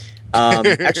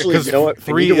 Actually, you know what?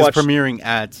 3 is premiering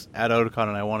at Otakon,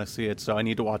 and I want to see it, so I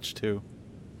need to watch 2.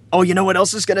 Oh, you know what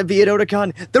else is going to be at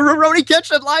Otakon? The Rurouni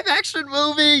Kenshin live-action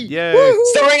movie! Yay! Woo-hoo!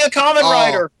 Starring a Kamen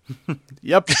Rider!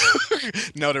 Yep.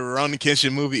 No, the Rurouni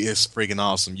Kenshin movie is freaking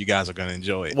awesome. You guys are going to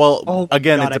enjoy it. Well,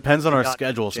 again, it depends on our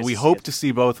schedule, so we hope to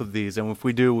see both of these, and if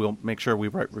we do, we'll make sure we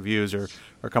write reviews or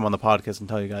come on the podcast and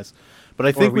tell you guys. But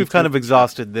I think we've kind of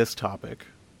exhausted this topic.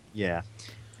 Yeah.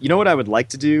 You know what I would like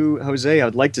to do, Jose? I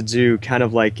would like to do kind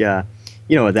of like...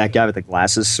 you know, that guy with the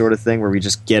glasses sort of thing, where we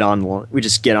just get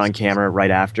on camera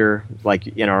right after, like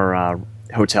in our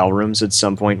hotel rooms at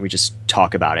some point. We just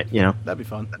talk about it, you know. That'd be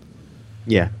fun.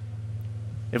 Yeah.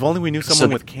 If only we knew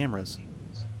someone with cameras.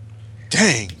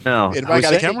 Dang. No, anybody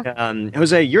got a camera?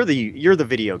 Jose, you're the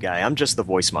video guy. I'm just the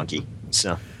voice monkey.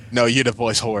 So. No, you're the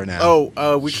voice whore now. Oh,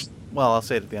 well, I'll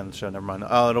say it at the end of the show. Never mind.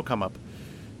 It'll come up.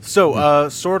 So,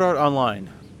 Sword Art Online.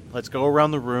 Let's go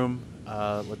around the room.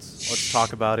 Let's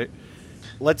talk about it.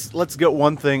 Let's get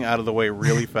one thing out of the way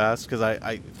really fast, because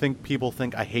I think people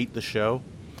think I hate the show,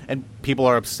 and people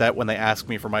are upset when they ask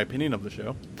me for my opinion of the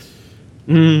show.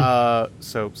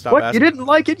 So stop what? asking. You didn't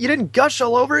like it? You didn't gush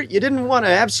all over it? You didn't want to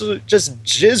absolutely just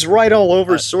jizz right all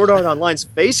over Sword Art Online's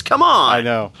face? Come on! I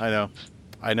know.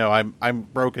 I'm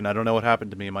broken. I don't know what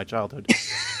happened to me in my childhood.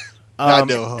 I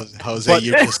know, Jose,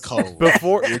 you're just cold.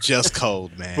 You're just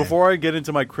cold, man. Before I get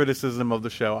into my criticism of the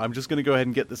show, I'm just going to go ahead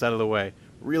and get this out of the way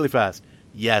really fast.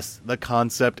 Yes, the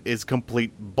concept is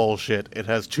complete bullshit. It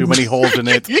has too many holes in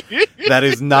it. That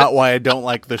is not why I don't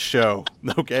like the show,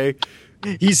 okay?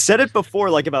 He's said it before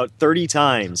like about 30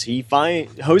 times.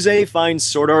 Jose finds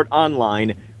Sword Art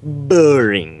Online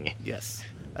boring. Yes.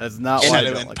 That is not why I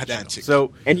don't like the show.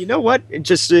 So, and you know what? It's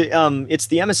the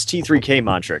MST3K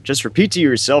mantra. Just repeat to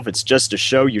yourself, it's just a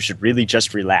show. You should really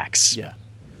just relax. Yeah.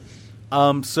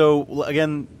 So,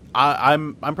 again...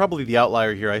 I'm probably the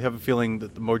outlier here. I have a feeling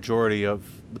that the majority of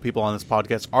the people on this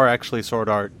podcast are actually Sword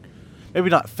Art, maybe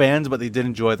not fans, but they did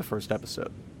enjoy the first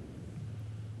episode.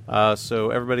 So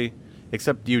everybody,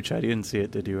 except you, Chad, you didn't see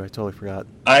it, did you? I totally forgot.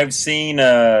 I've seen,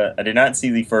 I did not see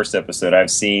the first episode.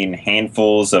 I've seen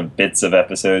handfuls of bits of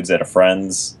episodes at a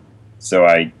friend's, so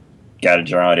I got a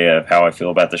general idea of how I feel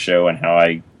about the show and how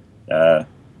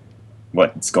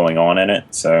what's going on in it,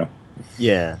 so.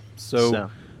 Yeah. So.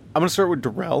 I'm going to start with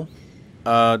Darrell.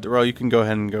 Darrell, you can go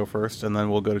ahead and go first, and then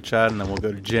we'll go to Chad, and then we'll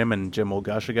go to Jim, and Jim will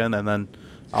gush again, and then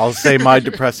I'll say my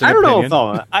depressing opinion. I don't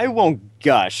know if I won't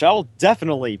gush. I'll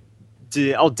definitely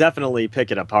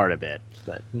pick it apart a bit.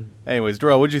 But anyways,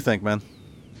 Darrell, what'd you think, man?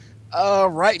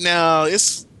 Right now,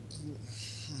 it's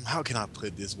how can I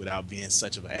put this without being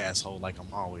such of an asshole like I'm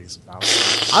always about?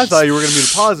 I thought you were going to be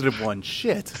the positive one.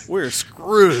 Shit, we're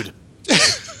screwed.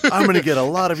 I'm going to get a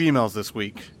lot of emails this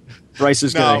week. Bryce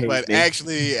is going to hate but me.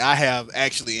 actually, I have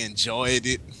actually enjoyed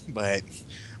it, but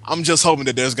I'm just hoping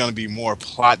that there's going to be more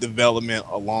plot development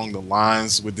along the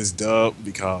lines with this dub,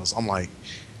 because I'm like,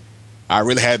 I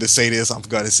really had to say this. I'm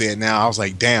going to say it now. I was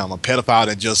like, damn, a pedophile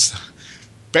that just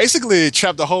basically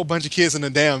trapped a whole bunch of kids in a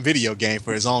damn video game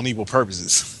for his own evil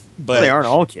purposes. But Well, they aren't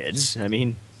all kids. I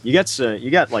mean, you got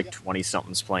like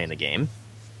 20-somethings playing the game.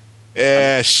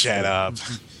 yeah, shut up.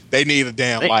 They need a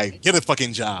damn life. Get a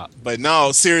fucking job. But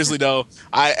no, seriously though,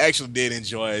 I actually did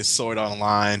enjoy Sword Art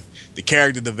Online. The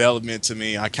character development to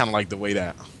me, I kind of like the way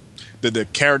that the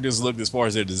characters look as far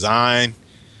as their design.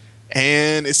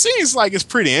 And it seems like it's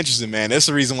pretty interesting, man. That's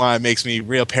the reason why it makes me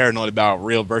real paranoid about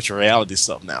real virtual reality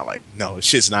stuff now. Like, no,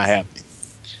 shit's not happening.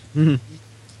 Mm-hmm.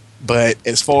 But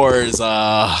as far as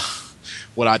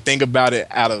what I think about it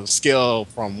out of scale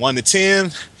from 1 to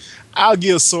 10, I'll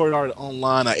give Sword Art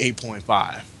Online a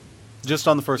 8.5. Just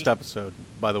on the first episode,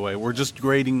 by the way. We're just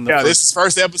grading the This is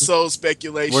first episode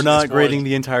speculation. We're not as far grading as-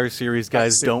 the entire series,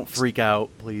 guys. Don't freak out,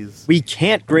 please. We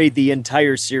can't grade the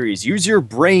entire series. Use your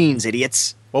brains,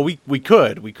 idiots. Well, we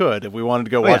could if we wanted to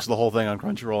go Oh, watch yeah. the whole thing on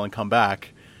Crunchyroll and come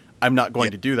back. I'm not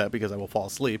going to do that because I will fall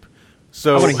asleep. I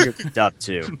So want to hear the dub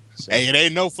too. So, Hey, it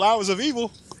ain't no Flowers of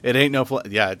Evil. it ain't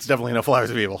it's definitely no Flowers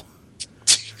of Evil.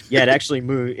 yeah, it actually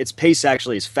its pace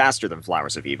actually is faster than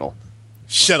Flowers of Evil.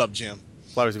 Shut up, Jim.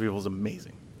 Flowers of Evil is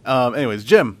amazing. Anyways,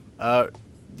 Jim.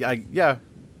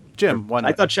 Jim. Why not?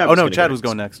 I thought Chad Oh was no, gonna Chad go was next.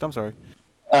 going next. I'm sorry.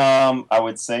 I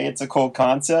would say it's a cool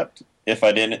concept if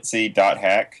I didn't see Dot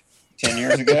Hack 10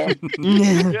 years ago,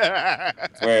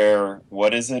 where,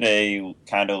 what is it, a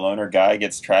kind of loner guy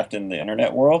gets trapped in the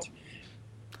internet world?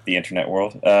 The internet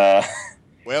world.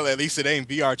 Well, at least it ain't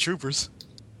VR Troopers.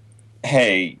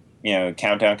 Hey,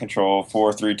 countdown control,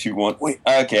 4, 3, 2, 1. Wait,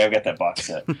 okay, I've got that box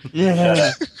set.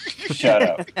 Shut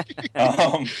up.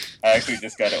 I actually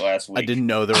just got it last week. I didn't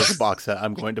know there was a box set.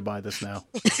 I'm going to buy this now.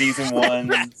 Season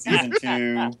 1, Season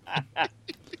 2.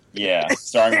 Yeah,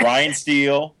 starring Ryan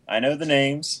Steele. I know the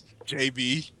names.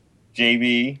 JB.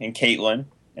 JB and Caitlin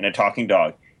and a talking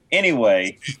dog.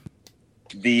 Anyway,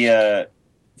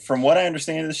 from what I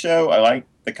understand of the show, I like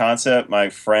the concept. My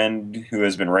friend who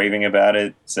has been raving about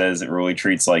it says it really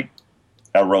treats like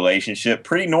a relationship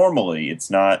pretty normally. It's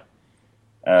not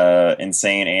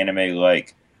insane anime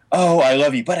like, oh, I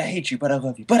love you, but I hate you, but I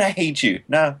love you, but I hate you.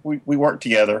 Nah, we work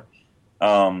together.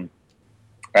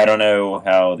 I don't know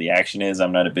how the action is.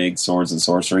 I'm not a big swords and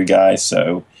sorcery guy,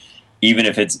 so even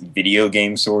if it's video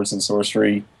game swords and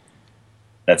sorcery,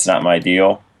 that's not my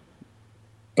deal.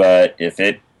 But if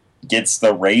it gets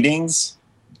the ratings,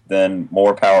 then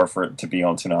more power for it to be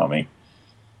on Toonami.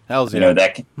 Hell's yeah.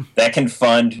 That can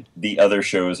fund the other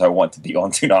shows I want to be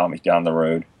on Toonami down the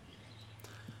road.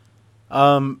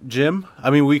 Jim, I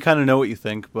mean, we kind of know what you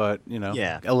think, but,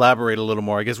 Yeah. elaborate a little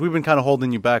more. I guess we've been kind of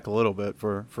holding you back a little bit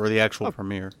for the actual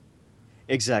premiere.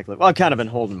 Exactly. Well, I've kind of been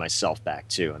holding myself back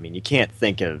too. I mean, you can't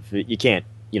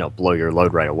blow your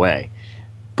load right away.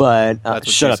 But That's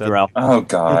what shut she up, said. Darrell. Oh,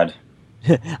 God.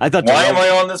 I thought. Why am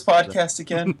Darrell- I on this podcast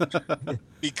again?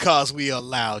 Because we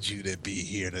allowed you to be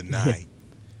here tonight.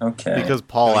 Okay. Because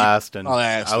Paul asked, and Paul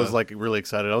asked, I was like really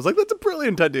excited. I was like, that's a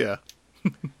brilliant idea.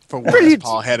 For once, Brilliant.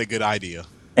 Paul had a good idea.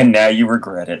 And now you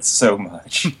regret it so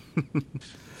much.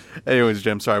 Anyways,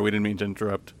 Jim, sorry, we didn't mean to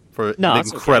interrupt for No, the it's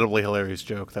okay. incredibly hilarious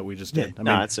joke that we just did. I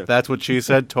no, mean, it's okay. that's what she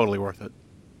said. Totally worth it.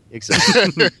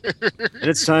 Exactly. And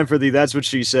it's time for the "That's What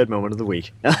She Said" moment of the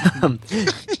week.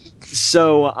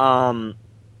 So,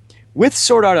 with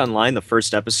Sword Art Online, the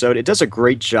first episode, it does a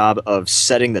great job of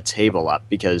setting the table up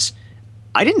because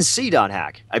I didn't see Dot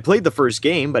Hack. I played the first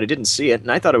game, but I didn't see it,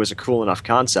 and I thought it was a cool enough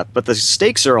concept. But the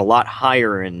stakes are a lot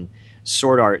higher in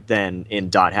Sword Art than in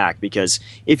Dot Hack because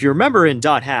if you remember in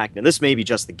Dot Hack, and this may be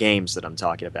just the games that I'm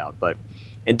talking about, but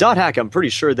in Dot Hack, I'm pretty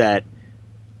sure that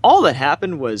all that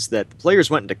happened was that the players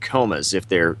went into comas if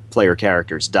their player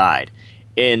characters died.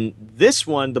 In this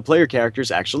one, the player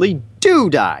characters actually do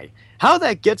die. How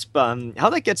that gets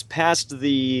past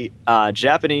the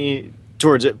Japanese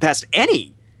past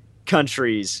any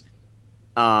country's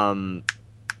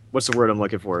what's the word I'm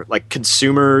looking for? Like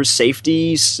consumer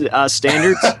safety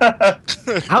standards.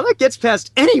 How that gets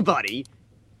past anybody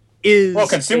is Well,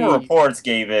 Consumer Reports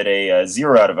gave it a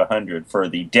 0 out of 100 for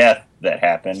the death that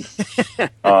happened.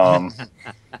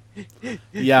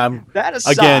 Yeah, that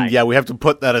aside. again, yeah, we have to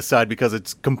put that aside because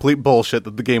it's complete bullshit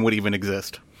that the game would even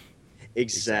exist.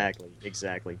 Exactly.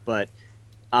 But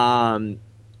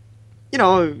you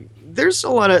know, there's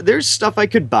stuff I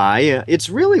could buy. It's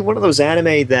really one of those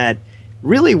anime that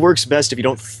really works best if you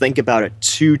don't think about it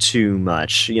too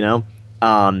much, you know?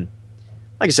 Like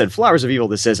I said, Flowers of Evil,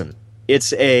 this isn't.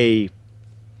 It's a...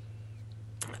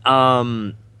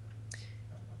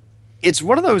 it's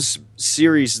one of those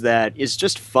series that is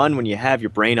just fun when you have your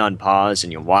brain on pause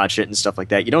and you watch it and stuff like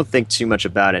that. You don't think too much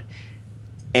about it.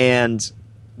 And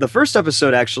the first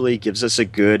episode actually gives us a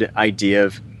good idea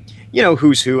of, you know,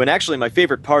 who's who. And actually, my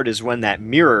favorite part is when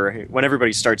when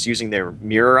everybody starts using their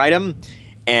mirror item,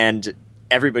 and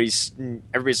everybody's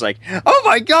like, "Oh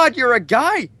my God, you're a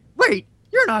guy! Wait,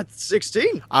 you're not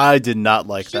 16." I did not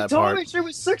like that She told part. me she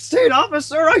was 16,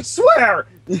 officer. I swear.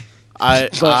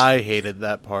 I hated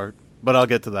that part, but I'll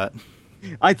get to that.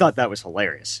 I thought that was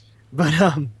hilarious. But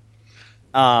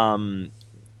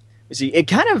see, it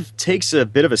kind of takes a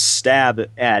bit of a stab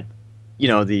at, you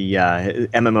know, the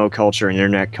MMO culture and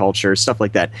internet culture, stuff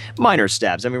like that. Minor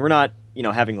stabs. I mean, we're not, you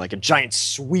know, having like a giant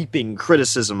sweeping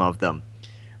criticism of them,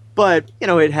 but you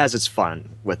know, it has its fun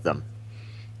with them.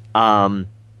 And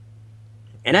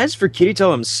as for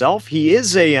Kirito himself, he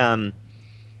is a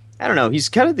I don't know, he's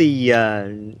kind of the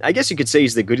I guess you could say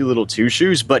he's the goody little two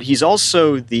shoes, but he's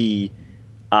also the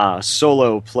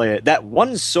solo player, that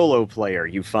one solo player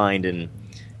you find in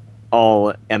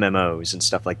all MMOs and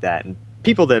stuff like that. And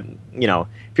people that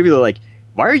are like,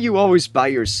 why are you always by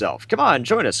yourself? Come on,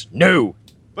 join us. No.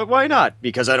 But why not?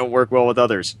 Because I don't work well with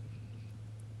others.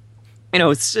 You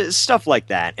know, it's stuff like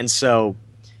that. And so,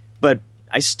 but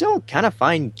I still kind of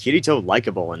find Kirito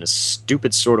likable in a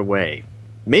stupid sort of way.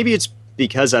 Maybe it's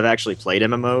because I've actually played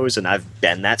MMOs and I've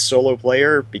been that solo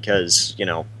player because, you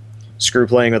know, screw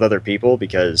playing with other people,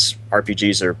 because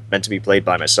RPGs are meant to be played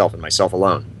by myself and myself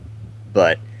alone.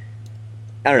 But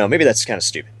I don't know, maybe that's kind of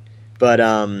stupid. But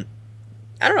I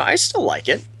don't know, I still like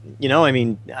it. You know, I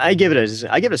mean, I give it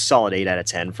a solid 8 out of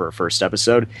 10 for a first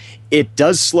episode. It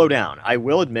does slow down. I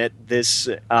will admit this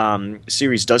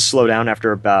series does slow down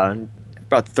after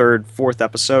about third, fourth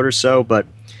episode or so, but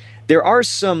there are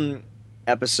some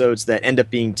episodes that end up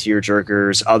being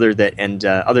tearjerkers, others that end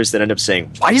up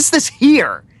saying, "Why is this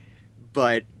here?"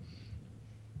 But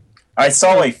I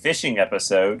saw a fishing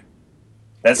episode.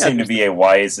 That seemed to be a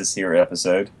 "Why is this here"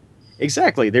 episode.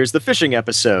 Exactly. There's the fishing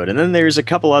episode, and then there's a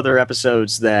couple other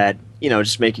episodes that, you know,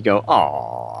 just make you go,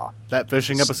 "Aww." That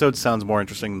fishing episode sounds more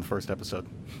interesting than the first episode.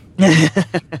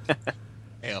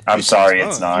 I'm sorry,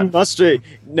 it's not. You must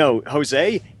no,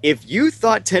 Jose. If you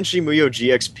thought Tenchi Muyo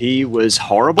GXP was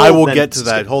horrible, I will then get to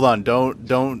that. Hold on, don't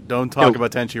talk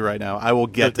about Tenchi right now. I will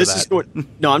get to that.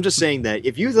 No, I'm just saying that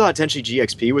if you thought Tenchi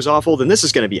GXP was awful, then this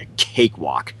is going to be a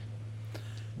cakewalk.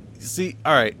 See,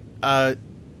 all right. Are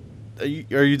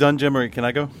you done, Jim, or can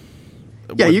I go?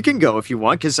 Yeah, you can go if you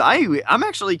want, because I'm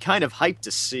actually kind of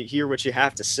hyped to hear what you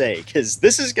have to say, because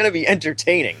this is going to be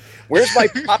entertaining. Where's my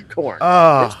popcorn?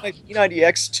 Where's my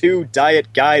P90X2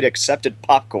 Diet Guide accepted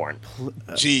popcorn?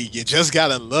 Gee, you just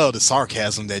gotta love the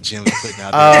sarcasm that Jim is putting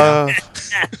out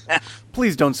there.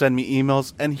 Please don't send me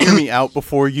emails, and hear me out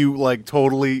before you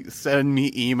totally send me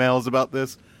emails about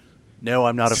this. No,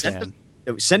 I'm not a fan.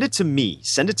 Send it to me.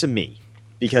 Send it to me.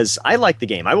 Because I like the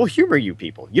game. I will humor you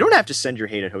people. You don't have to send your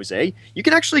hate at Jose. You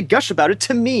can actually gush about it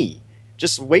to me.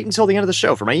 Just wait until the end of the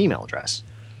show for my email address.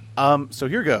 So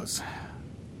here goes.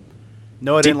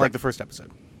 No, I didn't like the first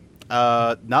episode.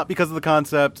 Not because of the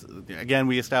concept. Again,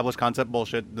 we established concept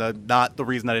bullshit. Not the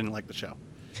reason I didn't like the show.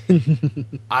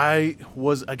 I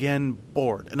was, again,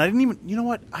 bored. And I didn't even... You know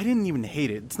what? I didn't even hate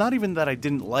it. It's not even that I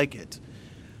didn't like it.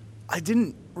 I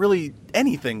didn't really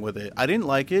anything with it. I didn't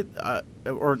like it,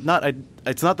 or not.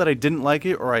 It's not that I didn't like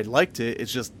it or I liked it.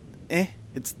 It's just,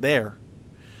 it's there.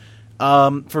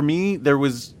 For me, there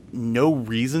was no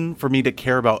reason for me to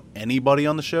care about anybody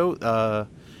on the show,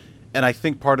 and I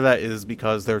think part of that is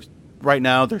because right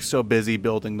now they're so busy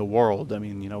building the world. I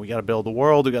mean, you know, we got to build the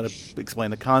world, we got to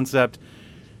explain the concept,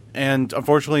 and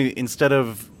unfortunately, instead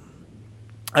of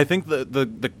I think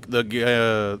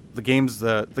the games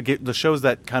the shows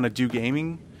that kind of do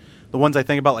gaming, the ones I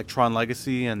think about like Tron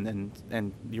Legacy and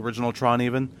the original Tron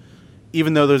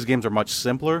even though those games are much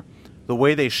simpler, the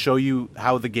way they show you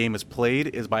how the game is played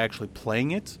is by actually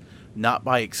playing it, not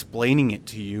by explaining it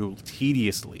to you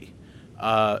tediously.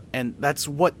 And that's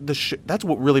what that's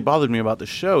what really bothered me about the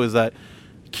show, is that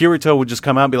Kirito would just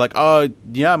come out and be like, "Oh,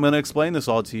 yeah, I'm going to explain this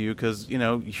all to you because, you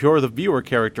know, you're the viewer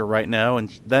character right now, and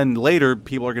then later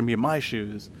people are going to be in my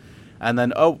shoes." And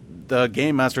then, the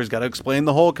game master's got to explain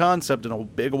the whole concept in a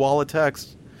big wall of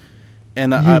text.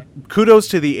 And kudos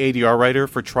to the ADR writer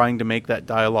for trying to make that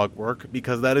dialogue work,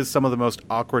 because that is some of the most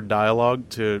awkward dialogue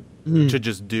to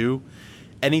just do.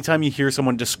 Anytime you hear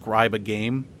someone describe a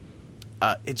game,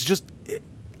 it's just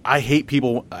I hate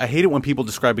it when people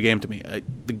describe a game to me.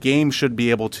 The game should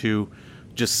be able to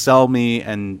just sell me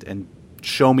and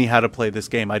show me how to play this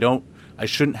game. I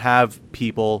shouldn't have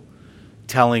people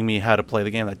telling me how to play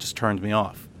the game. That just turns me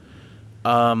off.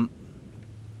 And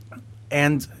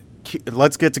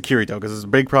let's get to Kirito, because there's a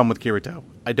big problem with Kirito.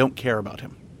 I don't care about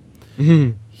him.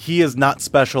 Mm-hmm. He is not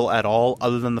special at all,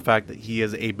 other than the fact that he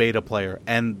is a beta player.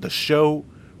 And the show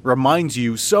reminds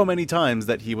you so many times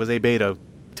that he was a beta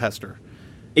tester.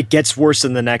 It gets worse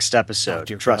in the next episode.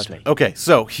 Oh, trust God. me. Okay,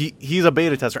 so he's a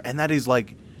beta tester, and that is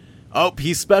like, oh,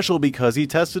 he's special because he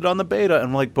tested on the beta. And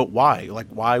I'm like, but why? Like,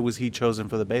 why was he chosen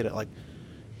for the beta? Like,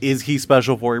 is he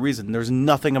special for a reason? There's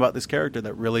nothing about this character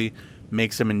that really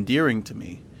makes him endearing to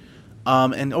me.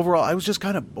 And overall, I was just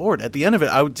kind of bored. At the end of it,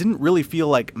 I didn't really feel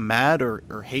like mad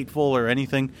or hateful or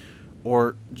anything,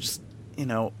 or just,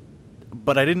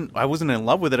 but I wasn't in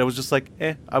love with it. I was just like,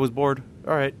 I was bored.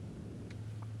 All right.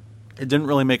 It didn't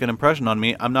really make an impression on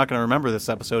me. I'm not going to remember this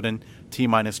episode in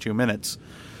T-minus 2 minutes.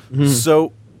 Mm-hmm.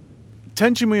 So,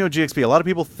 Tenchi Muyo GXP, a lot of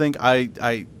people think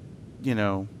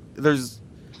there's,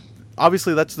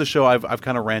 obviously that's the show I've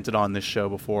kind of ranted on this show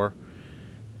before.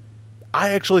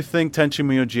 I actually think Tenchi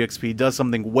Muyo GXP does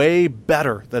something way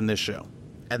better than this show,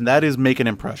 and that is make an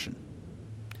impression.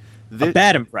 A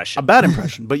bad impression. A bad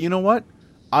impression. But you know what?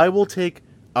 I will take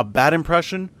a bad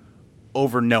impression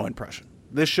over no impression.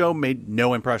 This show made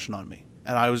no impression on me,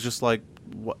 and I was just like,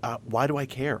 why do I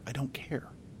care? I don't care.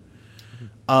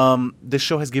 This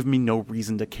show has given me no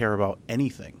reason to care about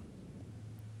anything.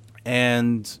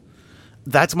 And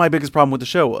that's my biggest problem with the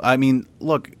show. I mean,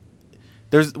 look,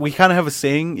 we kind of have a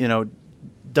saying,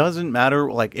 doesn't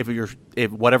matter like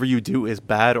if whatever you do is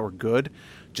bad or good,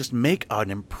 just make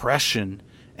an impression.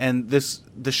 And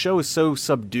the show is so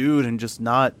subdued and just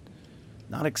not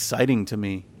exciting to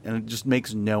me, and it just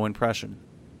makes no impression.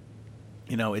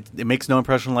 It makes no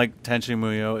impression like Tenchi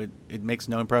Muyo. It makes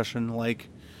no impression like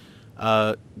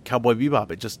Cowboy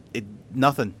Bebop.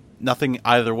 Nothing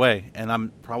either way, and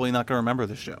I'm probably not going to remember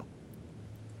this show.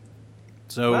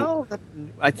 So,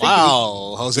 I think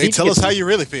Jose, tell us how you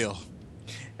really feel.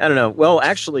 I don't know. Well,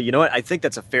 actually, you know what? I think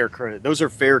that's a fair credit. Those are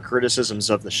fair criticisms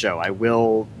of the show. I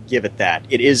will give it that.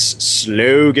 It is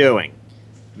slow going,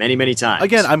 many, many times.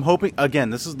 Again, I'm hoping. Again,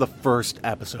 this is the first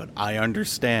episode. I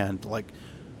understand.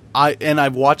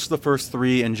 I've watched the first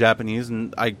 3 in Japanese,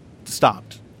 and I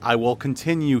stopped. I will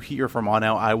continue here from on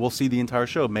out. I will see the entire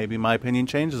show. Maybe my opinion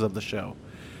changes of the show.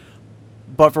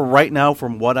 But for right now,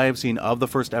 from what I have seen of the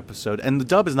first episode, and the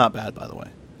dub is not bad, by the way.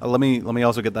 Let me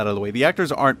also get that out of the way. The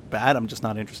actors aren't bad. I'm just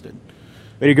not interested.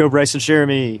 Way to go, Bryson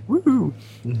Jeremy. Woo!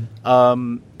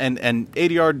 And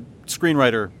ADR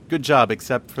screenwriter, good job.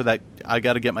 Except for that, I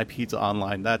got to get my pizza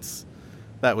online. That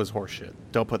was horseshit.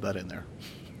 Don't put that in there.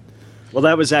 Well,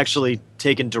 that was actually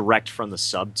taken direct from the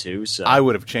sub too. So I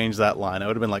would have changed that line. I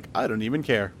would have been like, I don't even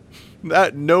care.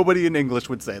 That nobody in English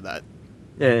would say that.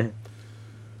 Yeah.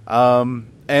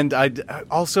 And I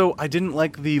didn't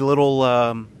like the little,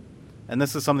 and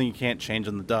this is something you can't change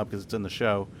in the dub because it's in the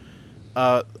show.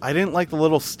 I didn't like the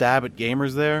little stab at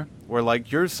gamers there, where like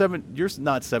you're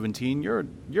not 17,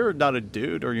 you're not a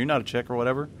dude, or you're not a chick or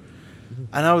whatever.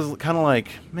 And I was kind of like,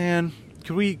 man,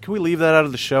 can we leave that out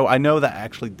of the show? I know that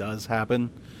actually does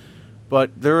happen,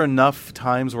 but there are enough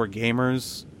times where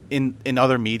gamers in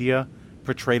other media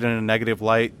portrayed in a negative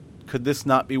light. Could this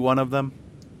not be one of them?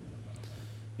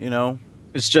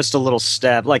 It's just a little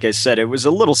stab. Like I said, it was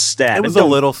a little stab. It was a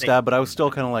little stab, but I was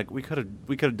still kind of like, we could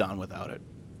have done without it.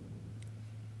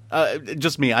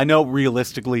 Just me. I know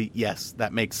realistically, yes,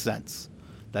 that makes sense.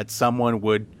 That someone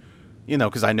would,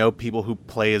 because I know people who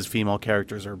play as female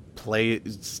characters or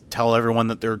tell everyone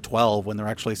that they're 12 when they're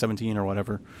actually 17 or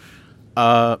whatever.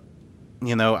 I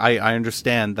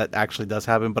understand that actually does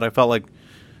happen, but I felt like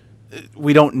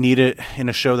we don't need it in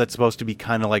a show that's supposed to be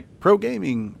kind of like pro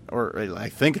gaming, or I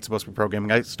think it's supposed to be pro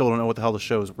gaming. I still don't know what the hell the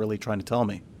show is really trying to tell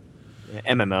me.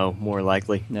 MMO, more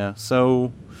likely. Yeah,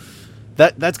 so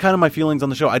that's kind of my feelings on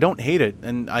the show. I don't hate it,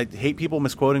 and I hate people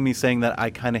misquoting me saying that I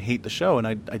kind of hate the show, and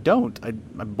I don't.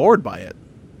 I'm bored by it.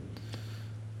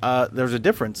 There's a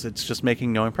difference. It's just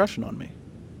making no impression on me.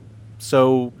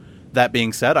 So, that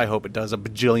being said, I hope it does a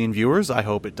bajillion viewers. I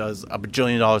hope it does $1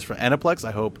 bajillion for Aniplex.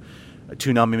 I hope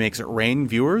Toonami makes it rain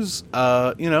viewers.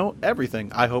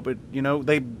 Everything. I hope it,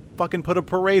 they fucking put a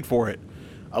parade for it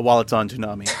while it's on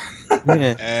Toonami.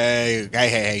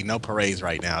 Hey, no parades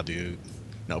right now, dude.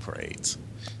 No parades.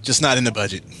 Just not in the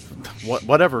budget.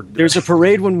 Whatever. There's a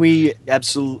parade when we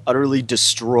absolutely, utterly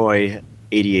destroy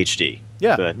ADHD.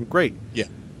 Yeah, but great. Yeah.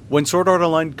 When Sword Art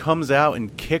Online comes out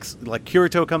and kicks, like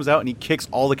Kirito comes out and he kicks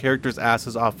all the characters'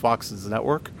 asses off Fox's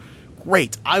network,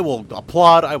 great. I will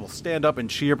applaud. I will stand up and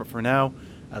cheer. But for now,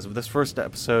 as of this first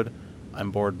episode,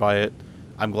 I'm bored by it.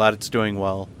 I'm glad it's doing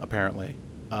well, apparently.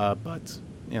 But,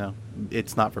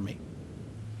 it's not for me.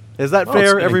 Is that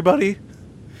fair, everybody?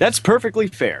 That's perfectly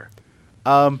fair.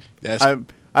 I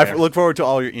look forward to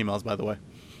all your emails, by the way.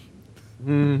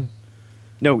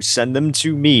 No, send them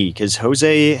to me, because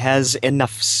Jose has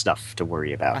enough stuff to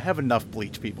worry about. I have enough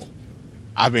Bleach people.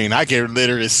 I mean, I can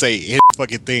literally say any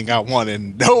fucking thing I want,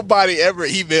 and nobody ever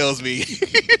emails me.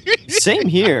 Same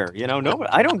here. No,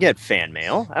 I don't get fan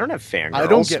mail. I don't have fan girls. I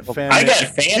don't get fan mail. I got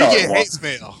fan You art. get once.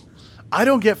 hate mail. I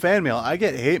don't get fan mail. I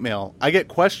get hate mail. I get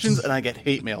questions and I get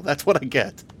hate mail. That's what I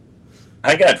get.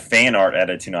 I got fan art at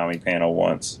a Toonami panel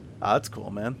once. That's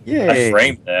cool, man. Yay. I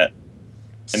framed that,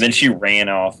 and then she ran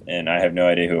off, and I have no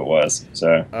idea who it was.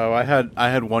 So Oh, I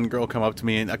had one girl come up to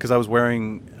me because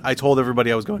I told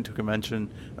everybody I was going to a convention.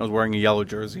 I was wearing a yellow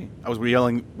jersey. I was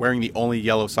wearing the only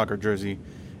yellow soccer jersey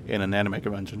in an anime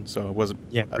convention, so it wasn't.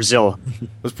 Yeah, Brazil. It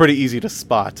was pretty easy to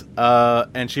spot.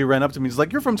 And she ran up to me. She's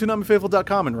like, "You're from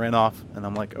ToonamiFaithful.com," and ran off. And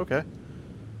I'm like, "Okay."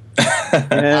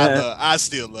 I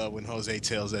still love when Jose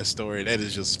tells that story. That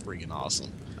is just freaking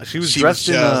awesome. She was dressed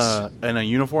in a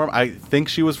uniform. I think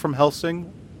she was from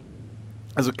Helsing,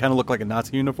 as it kind of looked like a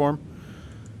Nazi uniform.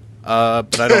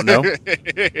 But I don't know.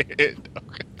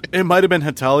 It might have been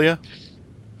Hetalia.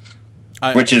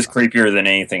 which is creepier than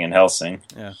anything in Helsing.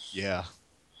 Yeah. Yeah.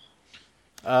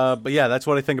 But yeah, that's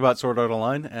what I think about Sword Art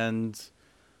Online, and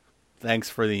thanks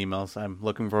for the emails. I'm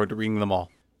looking forward to reading them all.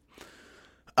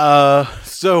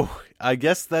 So I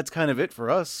guess that's kind of it for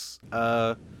us.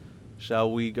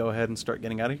 Shall we go ahead and start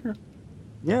getting out of here?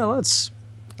 Yeah, let's.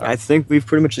 I think we've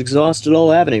pretty much exhausted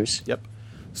all avenues. Yep.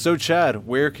 So Chad,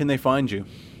 where can they find you?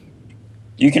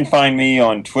 You can find me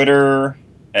on Twitter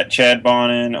at Chad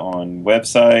Bonin, on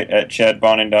website at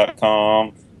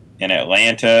chadbonin.com, in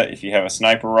Atlanta if you have a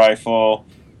sniper rifle.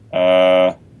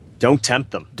 Don't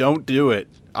tempt them. Don't do it.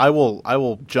 I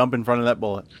will jump in front of that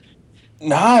bullet.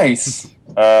 Nice.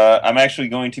 I'm actually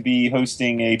going to be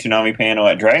hosting a Toonami panel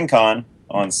at DragonCon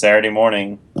on Saturday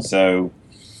morning, so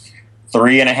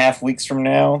 3.5 weeks from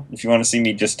now, if you want to see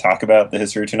me just talk about the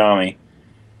history of Toonami.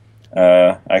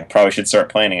 I probably should start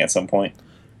planning at some point.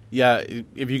 Yeah,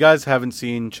 if you guys haven't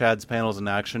seen Chad's panels in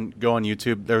action, go on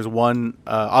YouTube. There's one,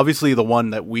 obviously the one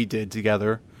that we did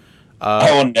together.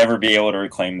 I will never be able to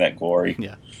reclaim that glory.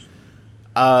 Yeah.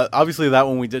 Obviously that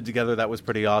one we did together, that was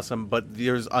pretty awesome. But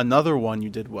there's another one you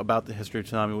did about the history of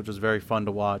Toonami, which was very fun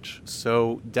to watch.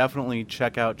 So definitely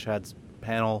check out Chad's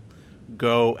panel.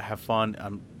 Go have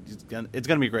fun. It's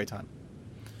gonna be a great time.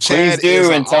 Please Chad do, is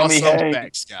and an tell me awesome hey.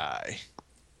 facts guy.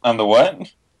 On the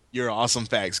what? You're an awesome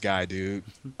facts guy, dude.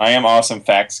 I am awesome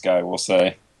facts guy, we'll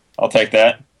say. I'll take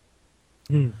that.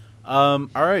 All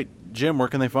right, Jim, where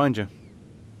can they find you?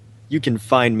 You can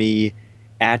find me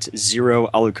at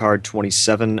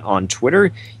ZeroAlucard27 on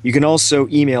Twitter. You can also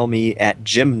email me at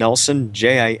Jim Nelson,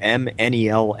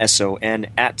 JIMNELSON,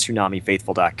 at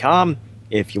ToonamiFaithful.com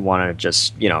if you want to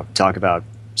just, talk about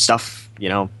stuff.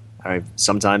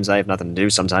 Sometimes I have nothing to do.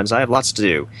 Sometimes I have lots to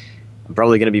do. I'm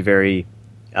probably going to be very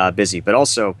busy. But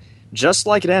also, just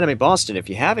like at Anime Boston, if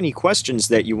you have any questions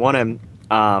that you want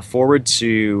to forward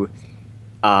to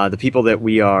the people that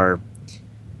we are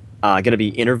going to be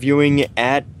interviewing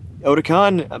at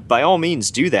Otakon, by all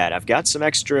means do that. I've got some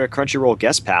extra Crunchyroll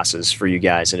guest passes for you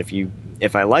guys, and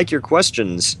if I like your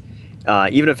questions,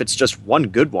 even if it's just one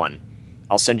good one,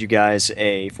 I'll send you guys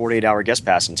a 48-hour guest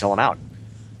pass until I'm out.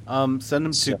 Send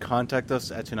them to contact us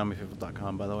at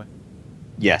ToonamiFaithful.com, by the way.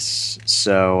 Yes.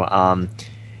 So,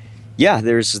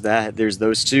 there's that. There's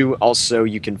those two. Also,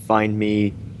 you can find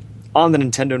me on the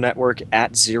Nintendo Network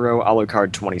at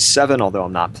ZeroAlucard27, although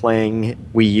I'm not playing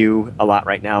Wii U a lot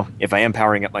right now. If I am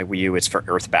powering up my Wii U, it's for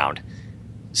Earthbound.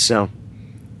 So,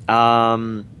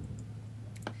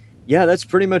 that's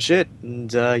pretty much it.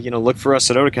 And, look for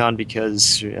us at Otakon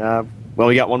because, we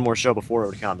got one more show before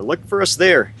Otakon, but look for us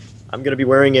there. I'm going to be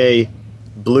wearing a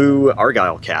blue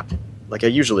Argyle cap, like I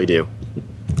usually do.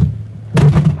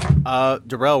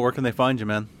 Darrell, where can they find you,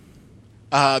 man?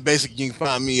 Basically, you can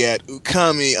find me at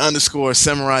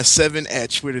ukami_samurai7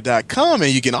 at twitter.com,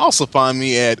 and you can also find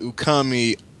me at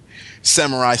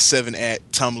ukami_samurai7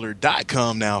 at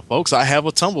tumblr.com. Now, folks, I have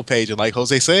a tumble page, and like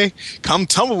Jose say, come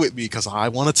tumble with me because I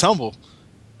want to tumble.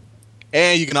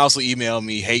 And you can also email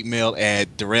me hate mail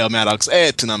at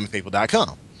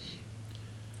darrellmaddox@toonamifaithful.com.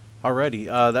 Alrighty,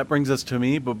 that brings us to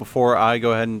me, but before I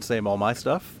go ahead and say all my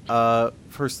stuff,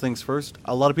 first things first,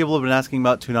 a lot of people have been asking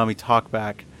about Toonami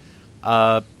Talkback.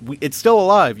 It's still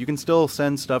alive. You can still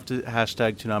send stuff to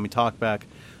 #Toonami Talkback.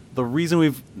 The reason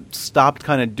we've stopped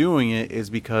kind of doing it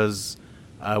is because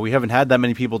We haven't had that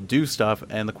many people do stuff,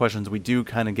 and the questions we do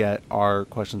kind of get are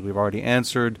questions we've already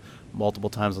answered multiple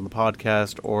times on the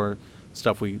podcast, or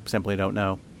stuff we simply don't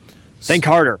know. Think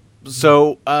harder.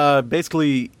 So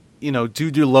basically, due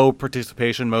to low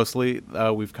participation mostly,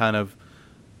 we've kind of,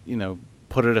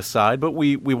 put it aside, but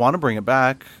we want to bring it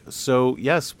back. So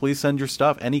yes, please send your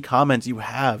stuff. Any comments you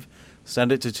have,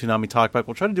 send it to Toonami Talkback.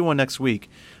 We'll try to do one next week.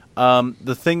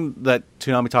 The thing that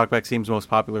Toonami Talkback seems most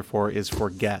popular for is for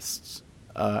guests,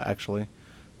 actually.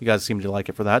 You guys seem to like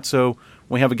it for that. So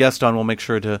when we have a guest on, we'll make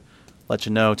sure to let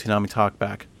you know, Toonami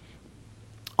Talkback.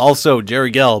 Also,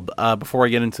 Jerry Gelb, before I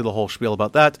get into the whole spiel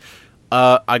about that,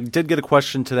 I did get a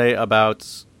question today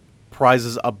about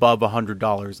prizes above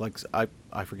 $100. Like,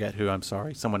 I forget who, I'm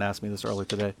sorry. Someone asked me this earlier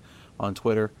today on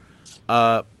Twitter.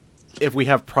 If we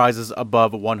have prizes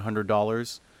above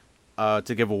 $100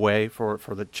 to give away for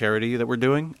the charity that we're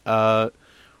doing.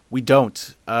 We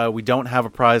don't. We don't have a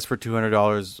prize for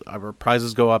 $200. Our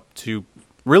prizes go up to...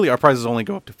 Really, our prizes only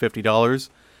go up to $50.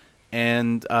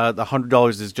 And the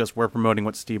 $100 is just we're promoting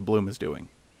what Steve Bloom is doing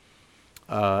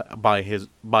by his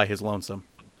lonesome.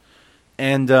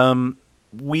 And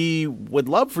we would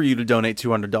love for you to donate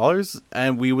 $200,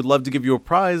 and we would love to give you a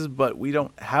prize, but we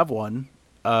don't have one,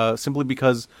 simply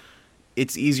because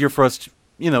it's easier for us to,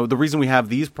 the reason we have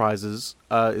these prizes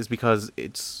is because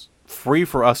it's free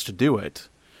for us to do it,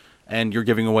 and you're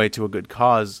giving away to a good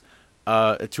cause.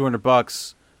 At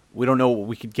 $200, we don't know what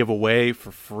we could give away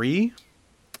for free.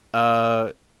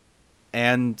 And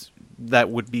that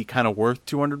would be kind of worth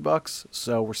 $200,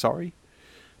 so we're sorry.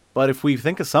 But if we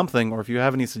think of something, or if you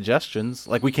have any suggestions,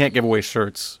 like we can't give away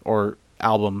shirts or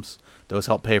albums; those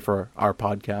help pay for our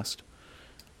podcast.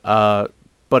 But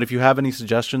if you have any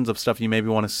suggestions of stuff you maybe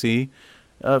want to see,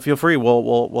 feel free.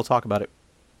 We'll talk about it.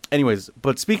 Anyways,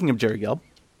 but speaking of Jerry Gelb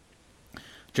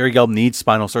needs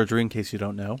spinal surgery, in case you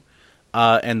don't know.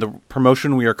 And the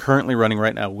promotion we are currently running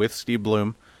right now with Steve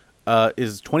Bloom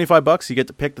is $25. You get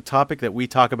to pick the topic that we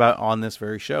talk about on this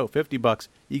very show. $50,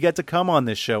 you get to come on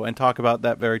this show and talk about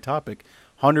that very topic.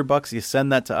 $100, you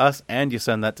send that to us and you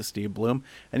send that to Steve Bloom,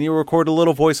 and he'll record a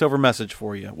little voiceover message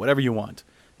for you, whatever you want.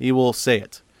 He will say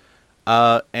it.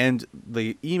 And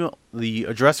the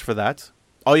address for that,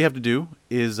 all you have to do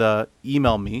is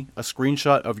email me a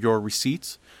screenshot of your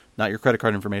receipts, not your credit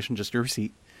card information, just your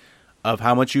receipt, of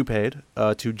how much you paid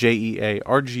to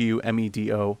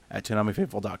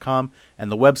JEARGUMEDO@ToonamiFaithful.com,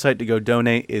 and the website to go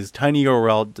donate is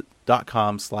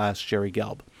tinyurl.com/Jerry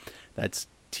Gelb. That's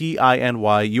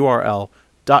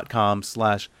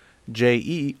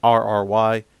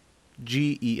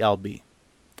tinyurl.com/JERRYGELB.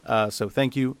 So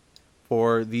thank you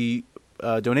for the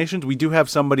donations. We do have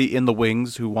somebody in the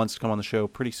wings who wants to come on the show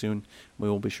pretty soon. We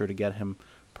will be sure to get him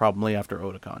probably after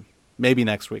Otakon. Maybe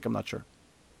next week, I'm not sure.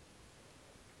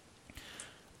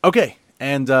 Okay,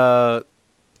 and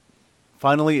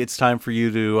finally, it's time for you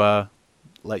to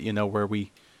let you know where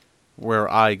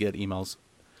I get emails.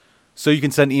 So you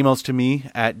can send emails to me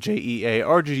at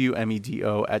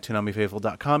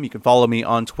JEARGUMEDO@ToonamiFaithful.com. You can follow me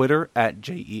on Twitter at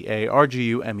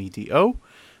JEARGUMEDO.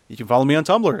 You can follow me on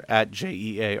Tumblr at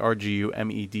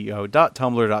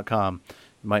JEARGUMEDO.tumblr.com.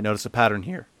 You might notice a pattern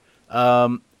here.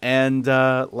 And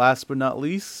last but not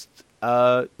least,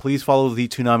 please follow the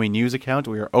Toonami News account.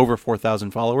 We are over 4,000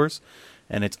 followers,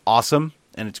 and it's awesome,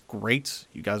 and it's great.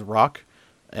 You guys rock.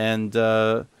 And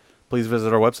please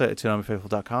visit our website at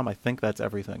ToonamiFaithful.com. I think that's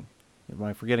everything. Am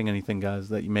I forgetting anything, guys,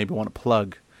 that you maybe want to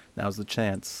plug? Now's the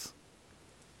chance.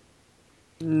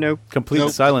 Nope.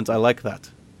 Complete silence. I like that.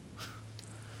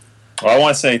 Well, I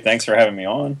want to say thanks for having me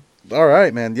on. All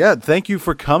right, man. Yeah, thank you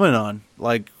for coming on.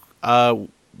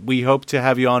 We hope to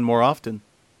have you on more often.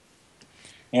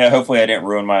 Yeah, hopefully I didn't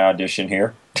ruin my audition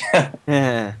here.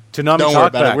 Toonami Don't worry Talkback.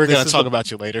 about it. We're going to talk about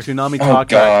you later. Toonami Oh, Talkback.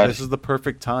 God. This is the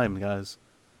perfect time, guys.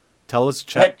 Tell us,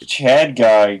 That Chad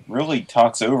guy really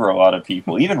talks over a lot of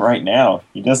people. Even right now,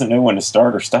 he doesn't know when to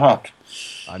start or stop.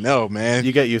 I know, man.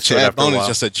 You get used to it Chad after a Bone while. is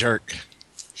just a jerk.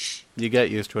 You get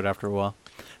used to it after a while.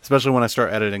 Especially when I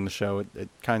start editing the show. It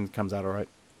kind of comes out all right.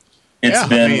 It's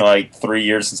been like 3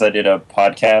 years since I did a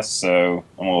podcast, so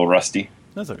I'm a little rusty.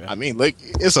 That's okay. I mean, look,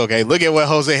 it's okay. Look at what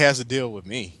Jose has to deal with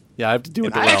me. Yeah, I have to do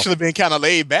it. And I actually been kind of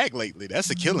laid back lately. That's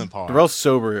the killing part. Darrell's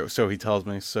sober, so he tells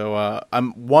me. So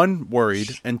I'm, one,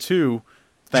 worried, and two,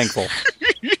 thankful.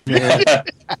 Hey,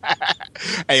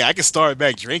 I can start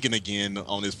back drinking again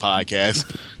on this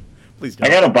podcast. Please don't.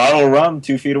 I got a bottle of rum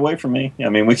 2 feet away from me. I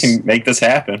mean, we can make this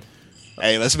happen.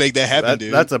 Hey, let's make that happen,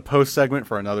 dude. That's a post segment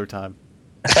for another time.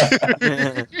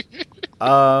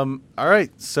 All right.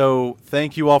 So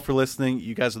thank you all for listening.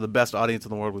 You guys are the best audience in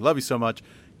the world. We love you so much.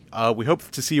 We hope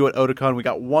to see you at Otakon. We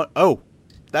got one. Oh,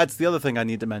 that's the other thing I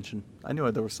need to mention. I knew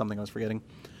there was something I was forgetting.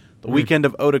 The weekend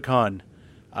of Otakon,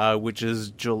 which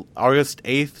is August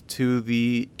 8th to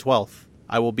the 12th.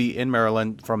 I will be in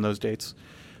Maryland from those dates.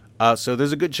 So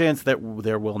there's a good chance that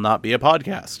there will not be a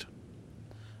podcast.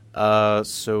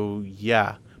 So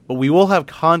yeah. But we will have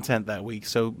content that week.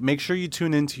 So make sure you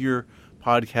tune into your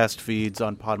podcast feeds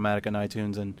on Podomatic and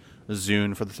iTunes and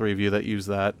Zune for the three of you that use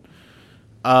that.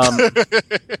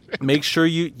 Make sure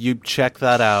you check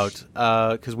that out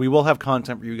because we will have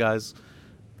content for you guys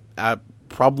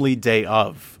probably day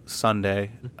of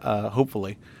Sunday,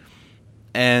 hopefully.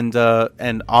 And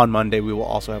on Monday we will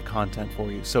also have content for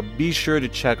you. So be sure to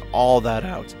check all that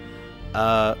out.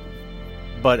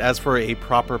 But as for a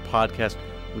proper podcast,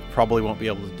 we probably won't be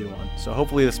able to do one. So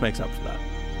hopefully this makes up for that.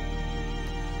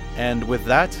 And with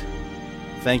that,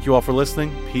 thank you all for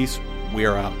listening. Peace. We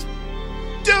are out.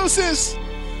 Deuces!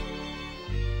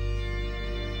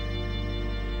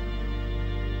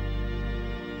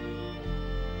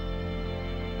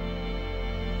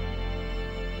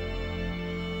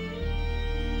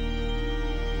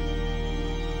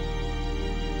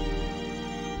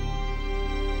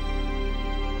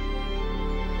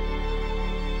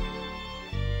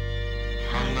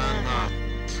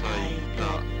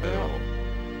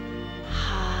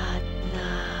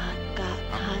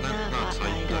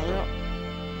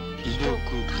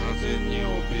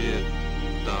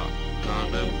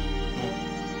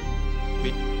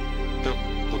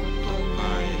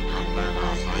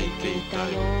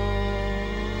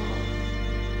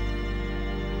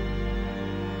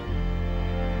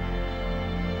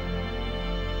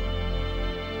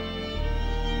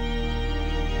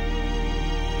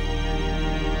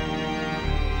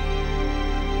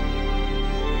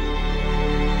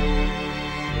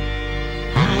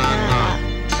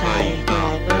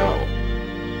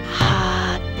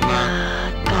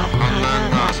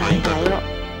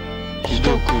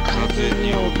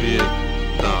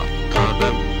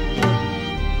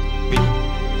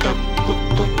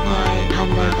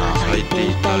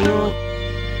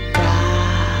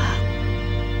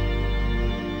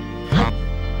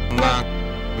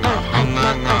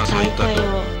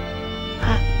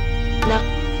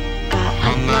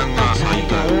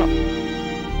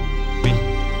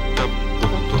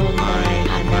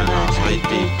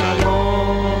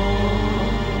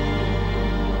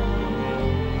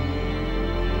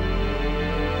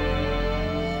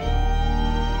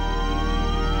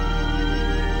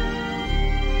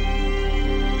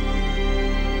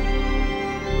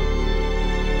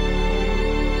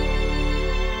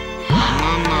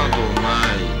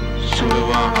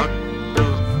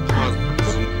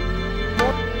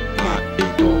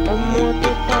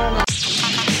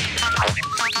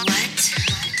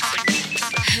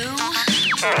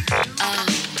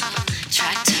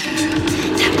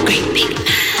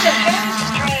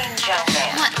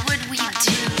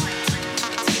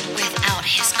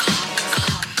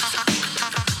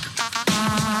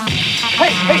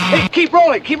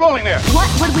 Keep rolling there. What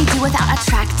would we do without a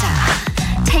tractor?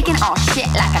 Taking our shit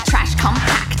like a trash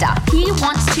compactor. He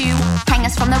wants to hang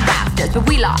us from the rafters, but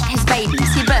we like his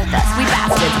babies. He birthed us, we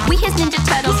bastards. We his Ninja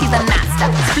Turtles, he's the master.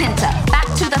 Splinter, Back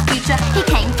to the Future, he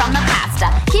came from the past.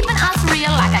 Keeping us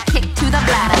real like a kick to the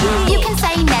bladder. You can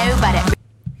say no, but it...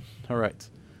 All right.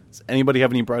 Does anybody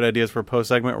have any bright ideas for a post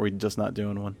segment, or are we just not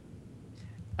doing one?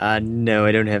 No,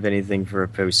 I don't have anything for a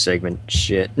post-segment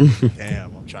shit.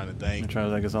 Damn, I'm trying to think. I'm trying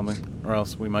to think of something, or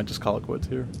else we might just call it quits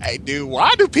here. Hey, dude,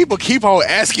 why do people keep on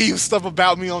asking you stuff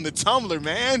about me on the Tumblr,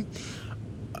 man?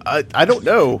 I don't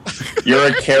know. You're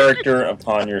a character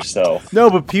upon yourself. No,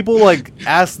 but people like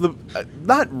ask the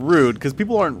not rude because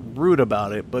people aren't rude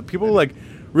about it, but people are like,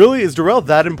 "Really, is Darrell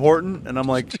that important?" And I'm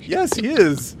like, "Yes, he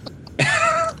is."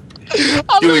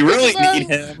 Do we really need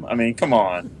him? I mean, come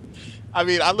on. I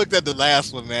mean, I looked at the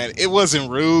last one, man. It wasn't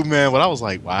rude, man, but I was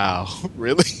like, wow,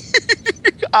 really?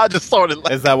 I just started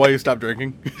laughing. Is that why you stopped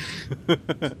drinking?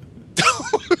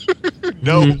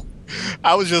 No.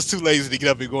 I was just too lazy to get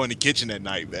up and go in the kitchen at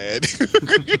night, man.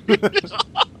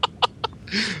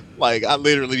 Like, I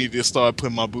literally need to start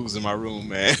putting my booze in my room,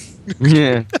 man.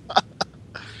 Yeah.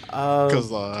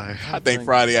 Because I think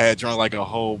Friday I had drunk like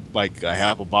a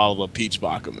half a bottle of peach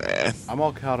vodka, man. I'm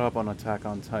all caught up on Attack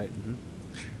on Titan.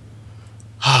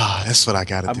 That's what I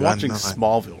gotta do. I'm watching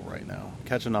Smallville right now.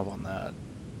 Catching up on that.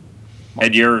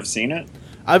 Had you ever seen it?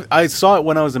 I saw it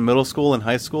when I was in middle school and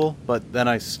high school, but then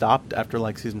I stopped after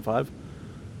like season 5.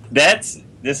 This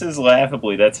is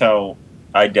laughably, that's how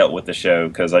I dealt with the show,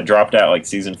 because I dropped out like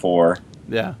season 4.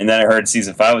 Yeah. And then I heard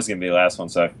season 5 was going to be the last one,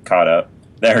 so I caught up.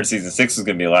 Then I heard season 6 was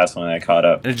going to be the last one, and I caught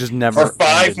up. It just never For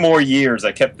 5 ended. more years,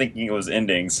 I kept thinking it was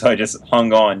ending, so I just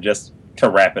hung on just to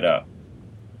wrap it up.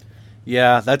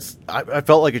 Yeah, that's. I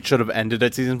felt like it should have ended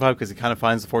at season 5 because he kind of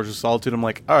finds the Fortress of Solitude. I'm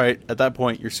like, all right, at that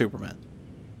point, you're Superman.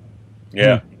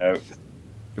 Yeah. You're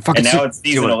And fucking now it's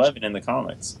season doing it. 11 in the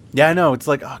comics. Yeah, I know. It's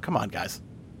like, oh, come on, guys.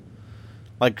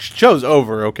 Like, show's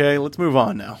over, okay? Let's move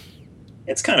on now.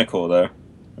 It's kind of cool, though.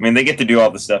 I mean, they get to do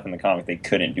all the stuff in the comic they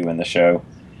couldn't do in the show,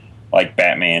 like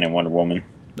Batman and Wonder Woman.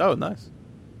 Oh, nice.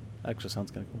 Actually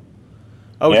sounds kind of cool.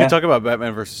 Oh, we Yeah. can talk about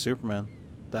Batman vs. Superman.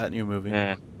 That new movie.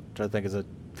 Yeah. Which I think is a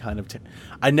kind of...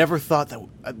 I never thought that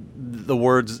the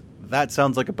words, that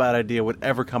sounds like a bad idea, would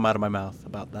ever come out of my mouth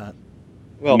about that.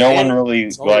 Well, No man, one really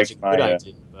it's always liked a good my,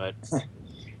 idea, but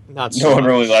not No so one much.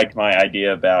 really liked my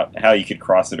idea about how you could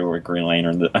cross it over with Green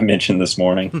Lantern that I mentioned this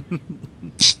morning.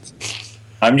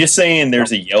 I'm just saying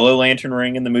there's a Yellow Lantern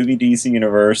ring in the movie DC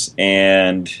Universe,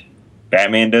 and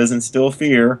Batman does instill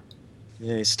fear.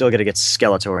 Yeah, you still got to get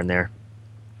Skeletor in there.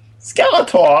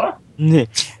 Skeletor!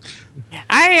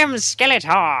 I am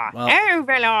Skeletor, Well-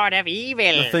 overlord of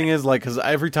evil. The thing is, like, because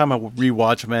every time I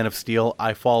rewatch Man of Steel,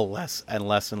 I fall less and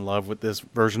less in love with this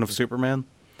version of Superman.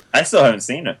 I still haven't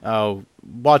seen it. Oh,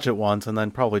 watch it once and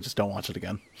then probably just don't watch it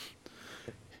again.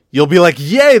 You'll be like,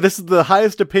 yay, this is the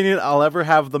highest opinion I'll ever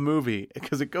have of the movie,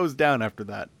 because it goes down after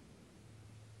that.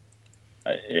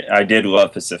 I did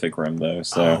love Pacific Rim, though,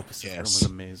 so... Oh, Pacific Rim yes. was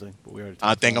amazing. But we already I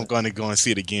talked think I'm about going to go and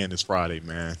see it again this Friday,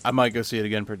 man. it. I might go see it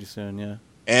again pretty soon, yeah.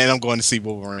 And I'm going to see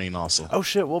Wolverine also. Oh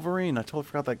shit, Wolverine. I totally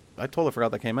forgot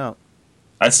that came out.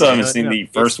 I still haven't Yeah, seen yeah. the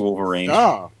first Wolverine.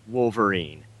 The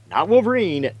Wolverine. Not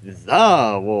Wolverine,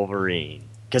 the Wolverine.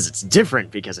 Because it's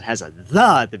different because it has a the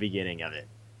at the beginning of it.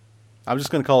 I'm just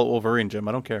gonna call it Wolverine, Jim.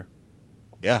 I don't care.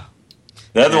 Yeah.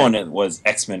 The other one was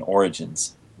X-Men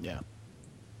Origins. Yeah.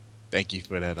 Thank you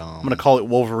for that. I'm gonna call it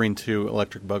Wolverine 2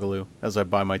 Electric Boogaloo as I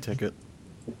buy my ticket.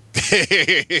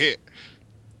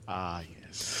 Ah,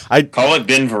 yes. I Call it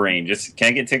Ben Vereen. Just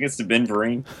can't get tickets to Ben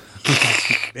Vereen.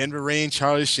 Ben Vereen,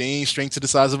 Charlie Sheen, strength to the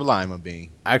size of a lima bean.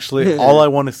 actually all I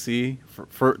want to see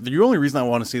for the only reason I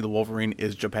want to see the Wolverine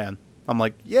is Japan. I'm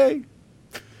like, yay.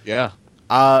 Yeah.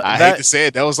 I hate That, to say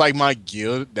it. That was like my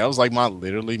guilt. That was like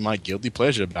literally my guilty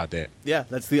pleasure about that. yeah,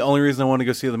 that's the only reason I want to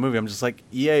go see the movie. I'm just like,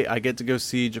 yay, I get to go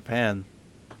see Japan.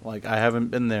 Like, I haven't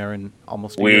been there in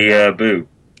almost a year. Boo.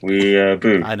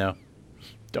 Boo. I know.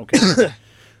 Don't care.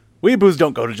 Weeaboos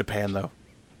don't go to Japan, though.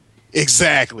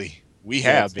 Exactly. We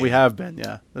have been. We have been,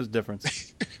 yeah. There's a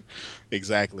difference.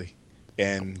 Exactly.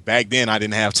 And back then, I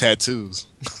didn't have tattoos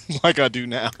like I do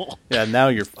now. Yeah, now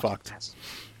you're fucked.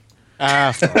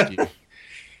 Ah, fuck you.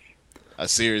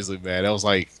 Seriously, man. I was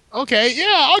like, okay,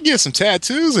 yeah, I'll get some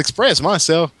tattoos, express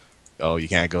myself. Oh, you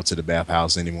can't go to the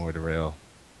bathhouse anymore, Darrell.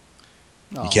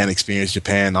 Oh. You can't experience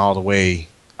Japan all the way.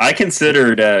 I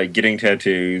considered getting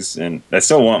tattoos, and I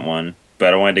still want one,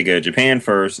 but I wanted to go to Japan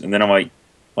first, and then I'm like,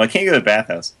 well, I can't go to the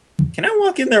bathhouse. Can I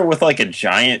walk in there with, like, a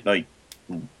giant, like,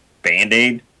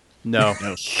 Band-Aid? No.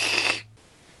 No. Just,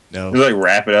 like,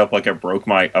 wrap it up like I broke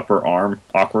my upper arm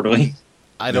awkwardly?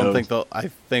 I don't No. think they'll. I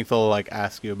think they'll like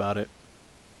ask you about it.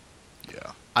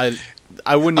 Yeah.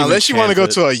 I wouldn't. Unless you want to go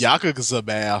to a Yakuza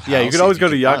bathhouse. Yeah, you could always go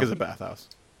to can Yakuza bathhouse.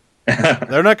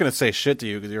 They're not going to say shit to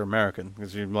you because you're American.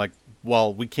 Because you're like,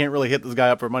 well, we can't really hit this guy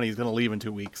up for money. He's going to leave in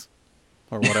 2 weeks,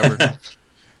 or whatever.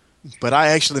 But I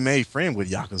actually made friend with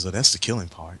Yakuza. That's the killing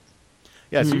part.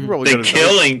 Yeah, so you can probably go The to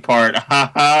killing part.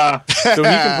 Ha ha. Those, so he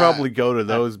can probably go to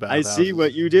those I bathhouses. see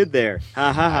what you did there.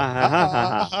 Ha ha ha ha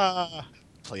ha ha.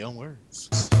 Play on words.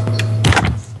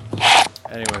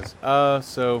 Anyways,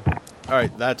 so all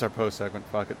right, that's our post segment.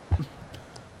 Fuck it.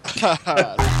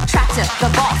 Tractor,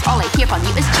 the boss, all I hear from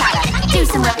you is chatter. Do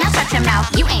some work, now shut your mouth.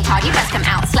 You ain't hard, you best come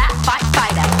out. Slap, fight,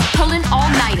 fighter. Pulling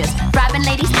all-nighters, grabbing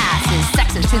ladies' asses,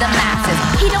 sexers to the masses.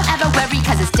 He don't ever worry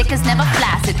cause his dick is never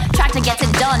flaccid. Tractor gets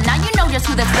it done, now you know just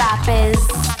who this rap is.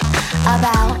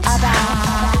 About.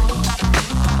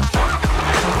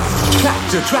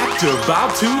 Tractor, bow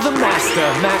to the master.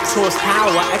 Max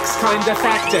horsepower, X kind of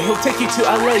factor. He'll take you to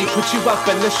LA, put you up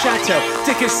in the chateau.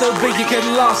 Dick is so big you get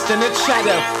lost in its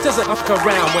shadow. Doesn't fuck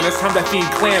around when it's time to feed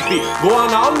Clampy. Go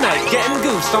on all night, getting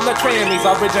goosed on the trammies.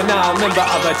 Original member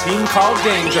of a team called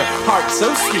Danger. Heart so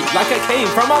sweet, like it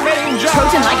came from a manger.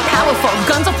 Trojan like powerful,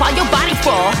 guns will fly your body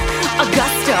full.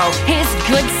 Augusto, his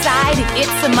good side,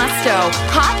 it's a musto.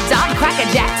 Hot dog, cracker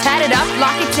jack, tat it up,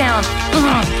 lock it down.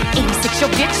 86 your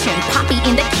bitchin', Poppy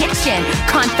in the kitchen.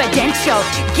 Confidential,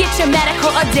 get your medical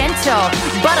or dental.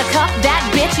 Buttercup, that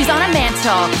bitch, she's on a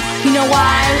mantle. You know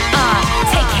why?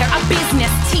 Take care of business,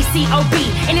 TCOB.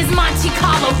 In his Monte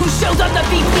Carlo, who shows up the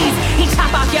VPs. He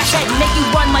chop off your head, make you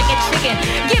run like a chicken.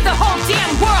 Give the whole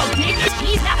damn world,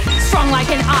 he's strong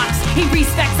like an ox. He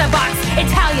respects a box.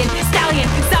 Italian, stallion,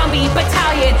 zombie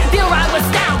battalion. Feel right with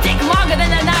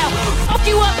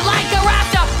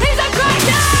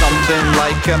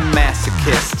like a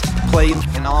masochist. Play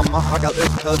and all my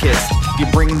kiss. You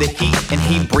bring the heat and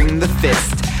he bring the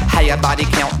fist. Higher body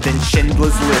count than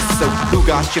Schindler's List. So who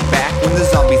got your back when the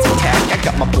zombies attack? I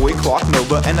got my boy Clark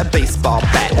Nova and a baseball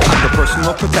bat. I'm the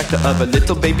personal protector of a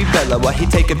little baby Bella. While he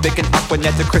take a big and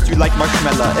Aquanet to crispy like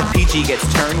marshmallow. If PG gets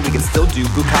turned, we can still do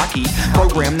bukkake.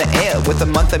 Program the air with a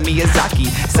month of Miyazaki.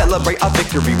 Celebrate our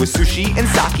victory with sushi and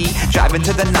sake. Drive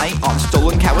into the night on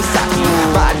stolen Kawasaki.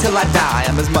 Ride till I die,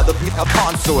 I'm his motherfucking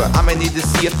consort. I'ma need to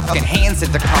see if fucking hands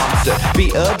at the concert.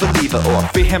 Be a believer or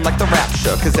fear him like the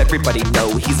rapture. Cause everybody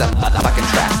know he's a motherfucking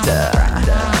tractor.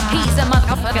 He's a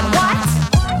motherfucking what?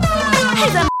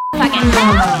 He's a motherfucking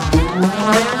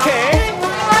Okay.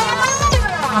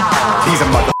 He's a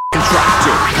motherfucking tractor.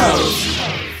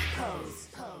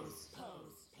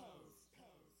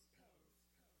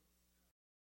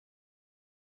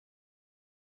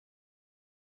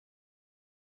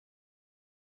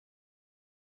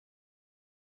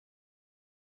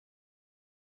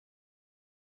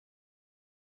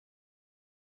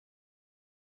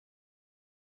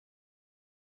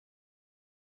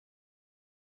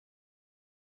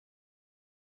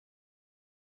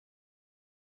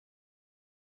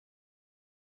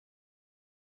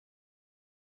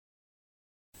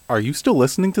 Are you still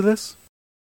listening to this?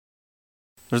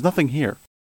 There's nothing here.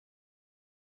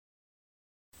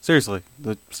 Seriously,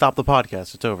 stop the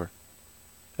podcast. It's over.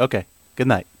 Okay, good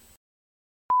night.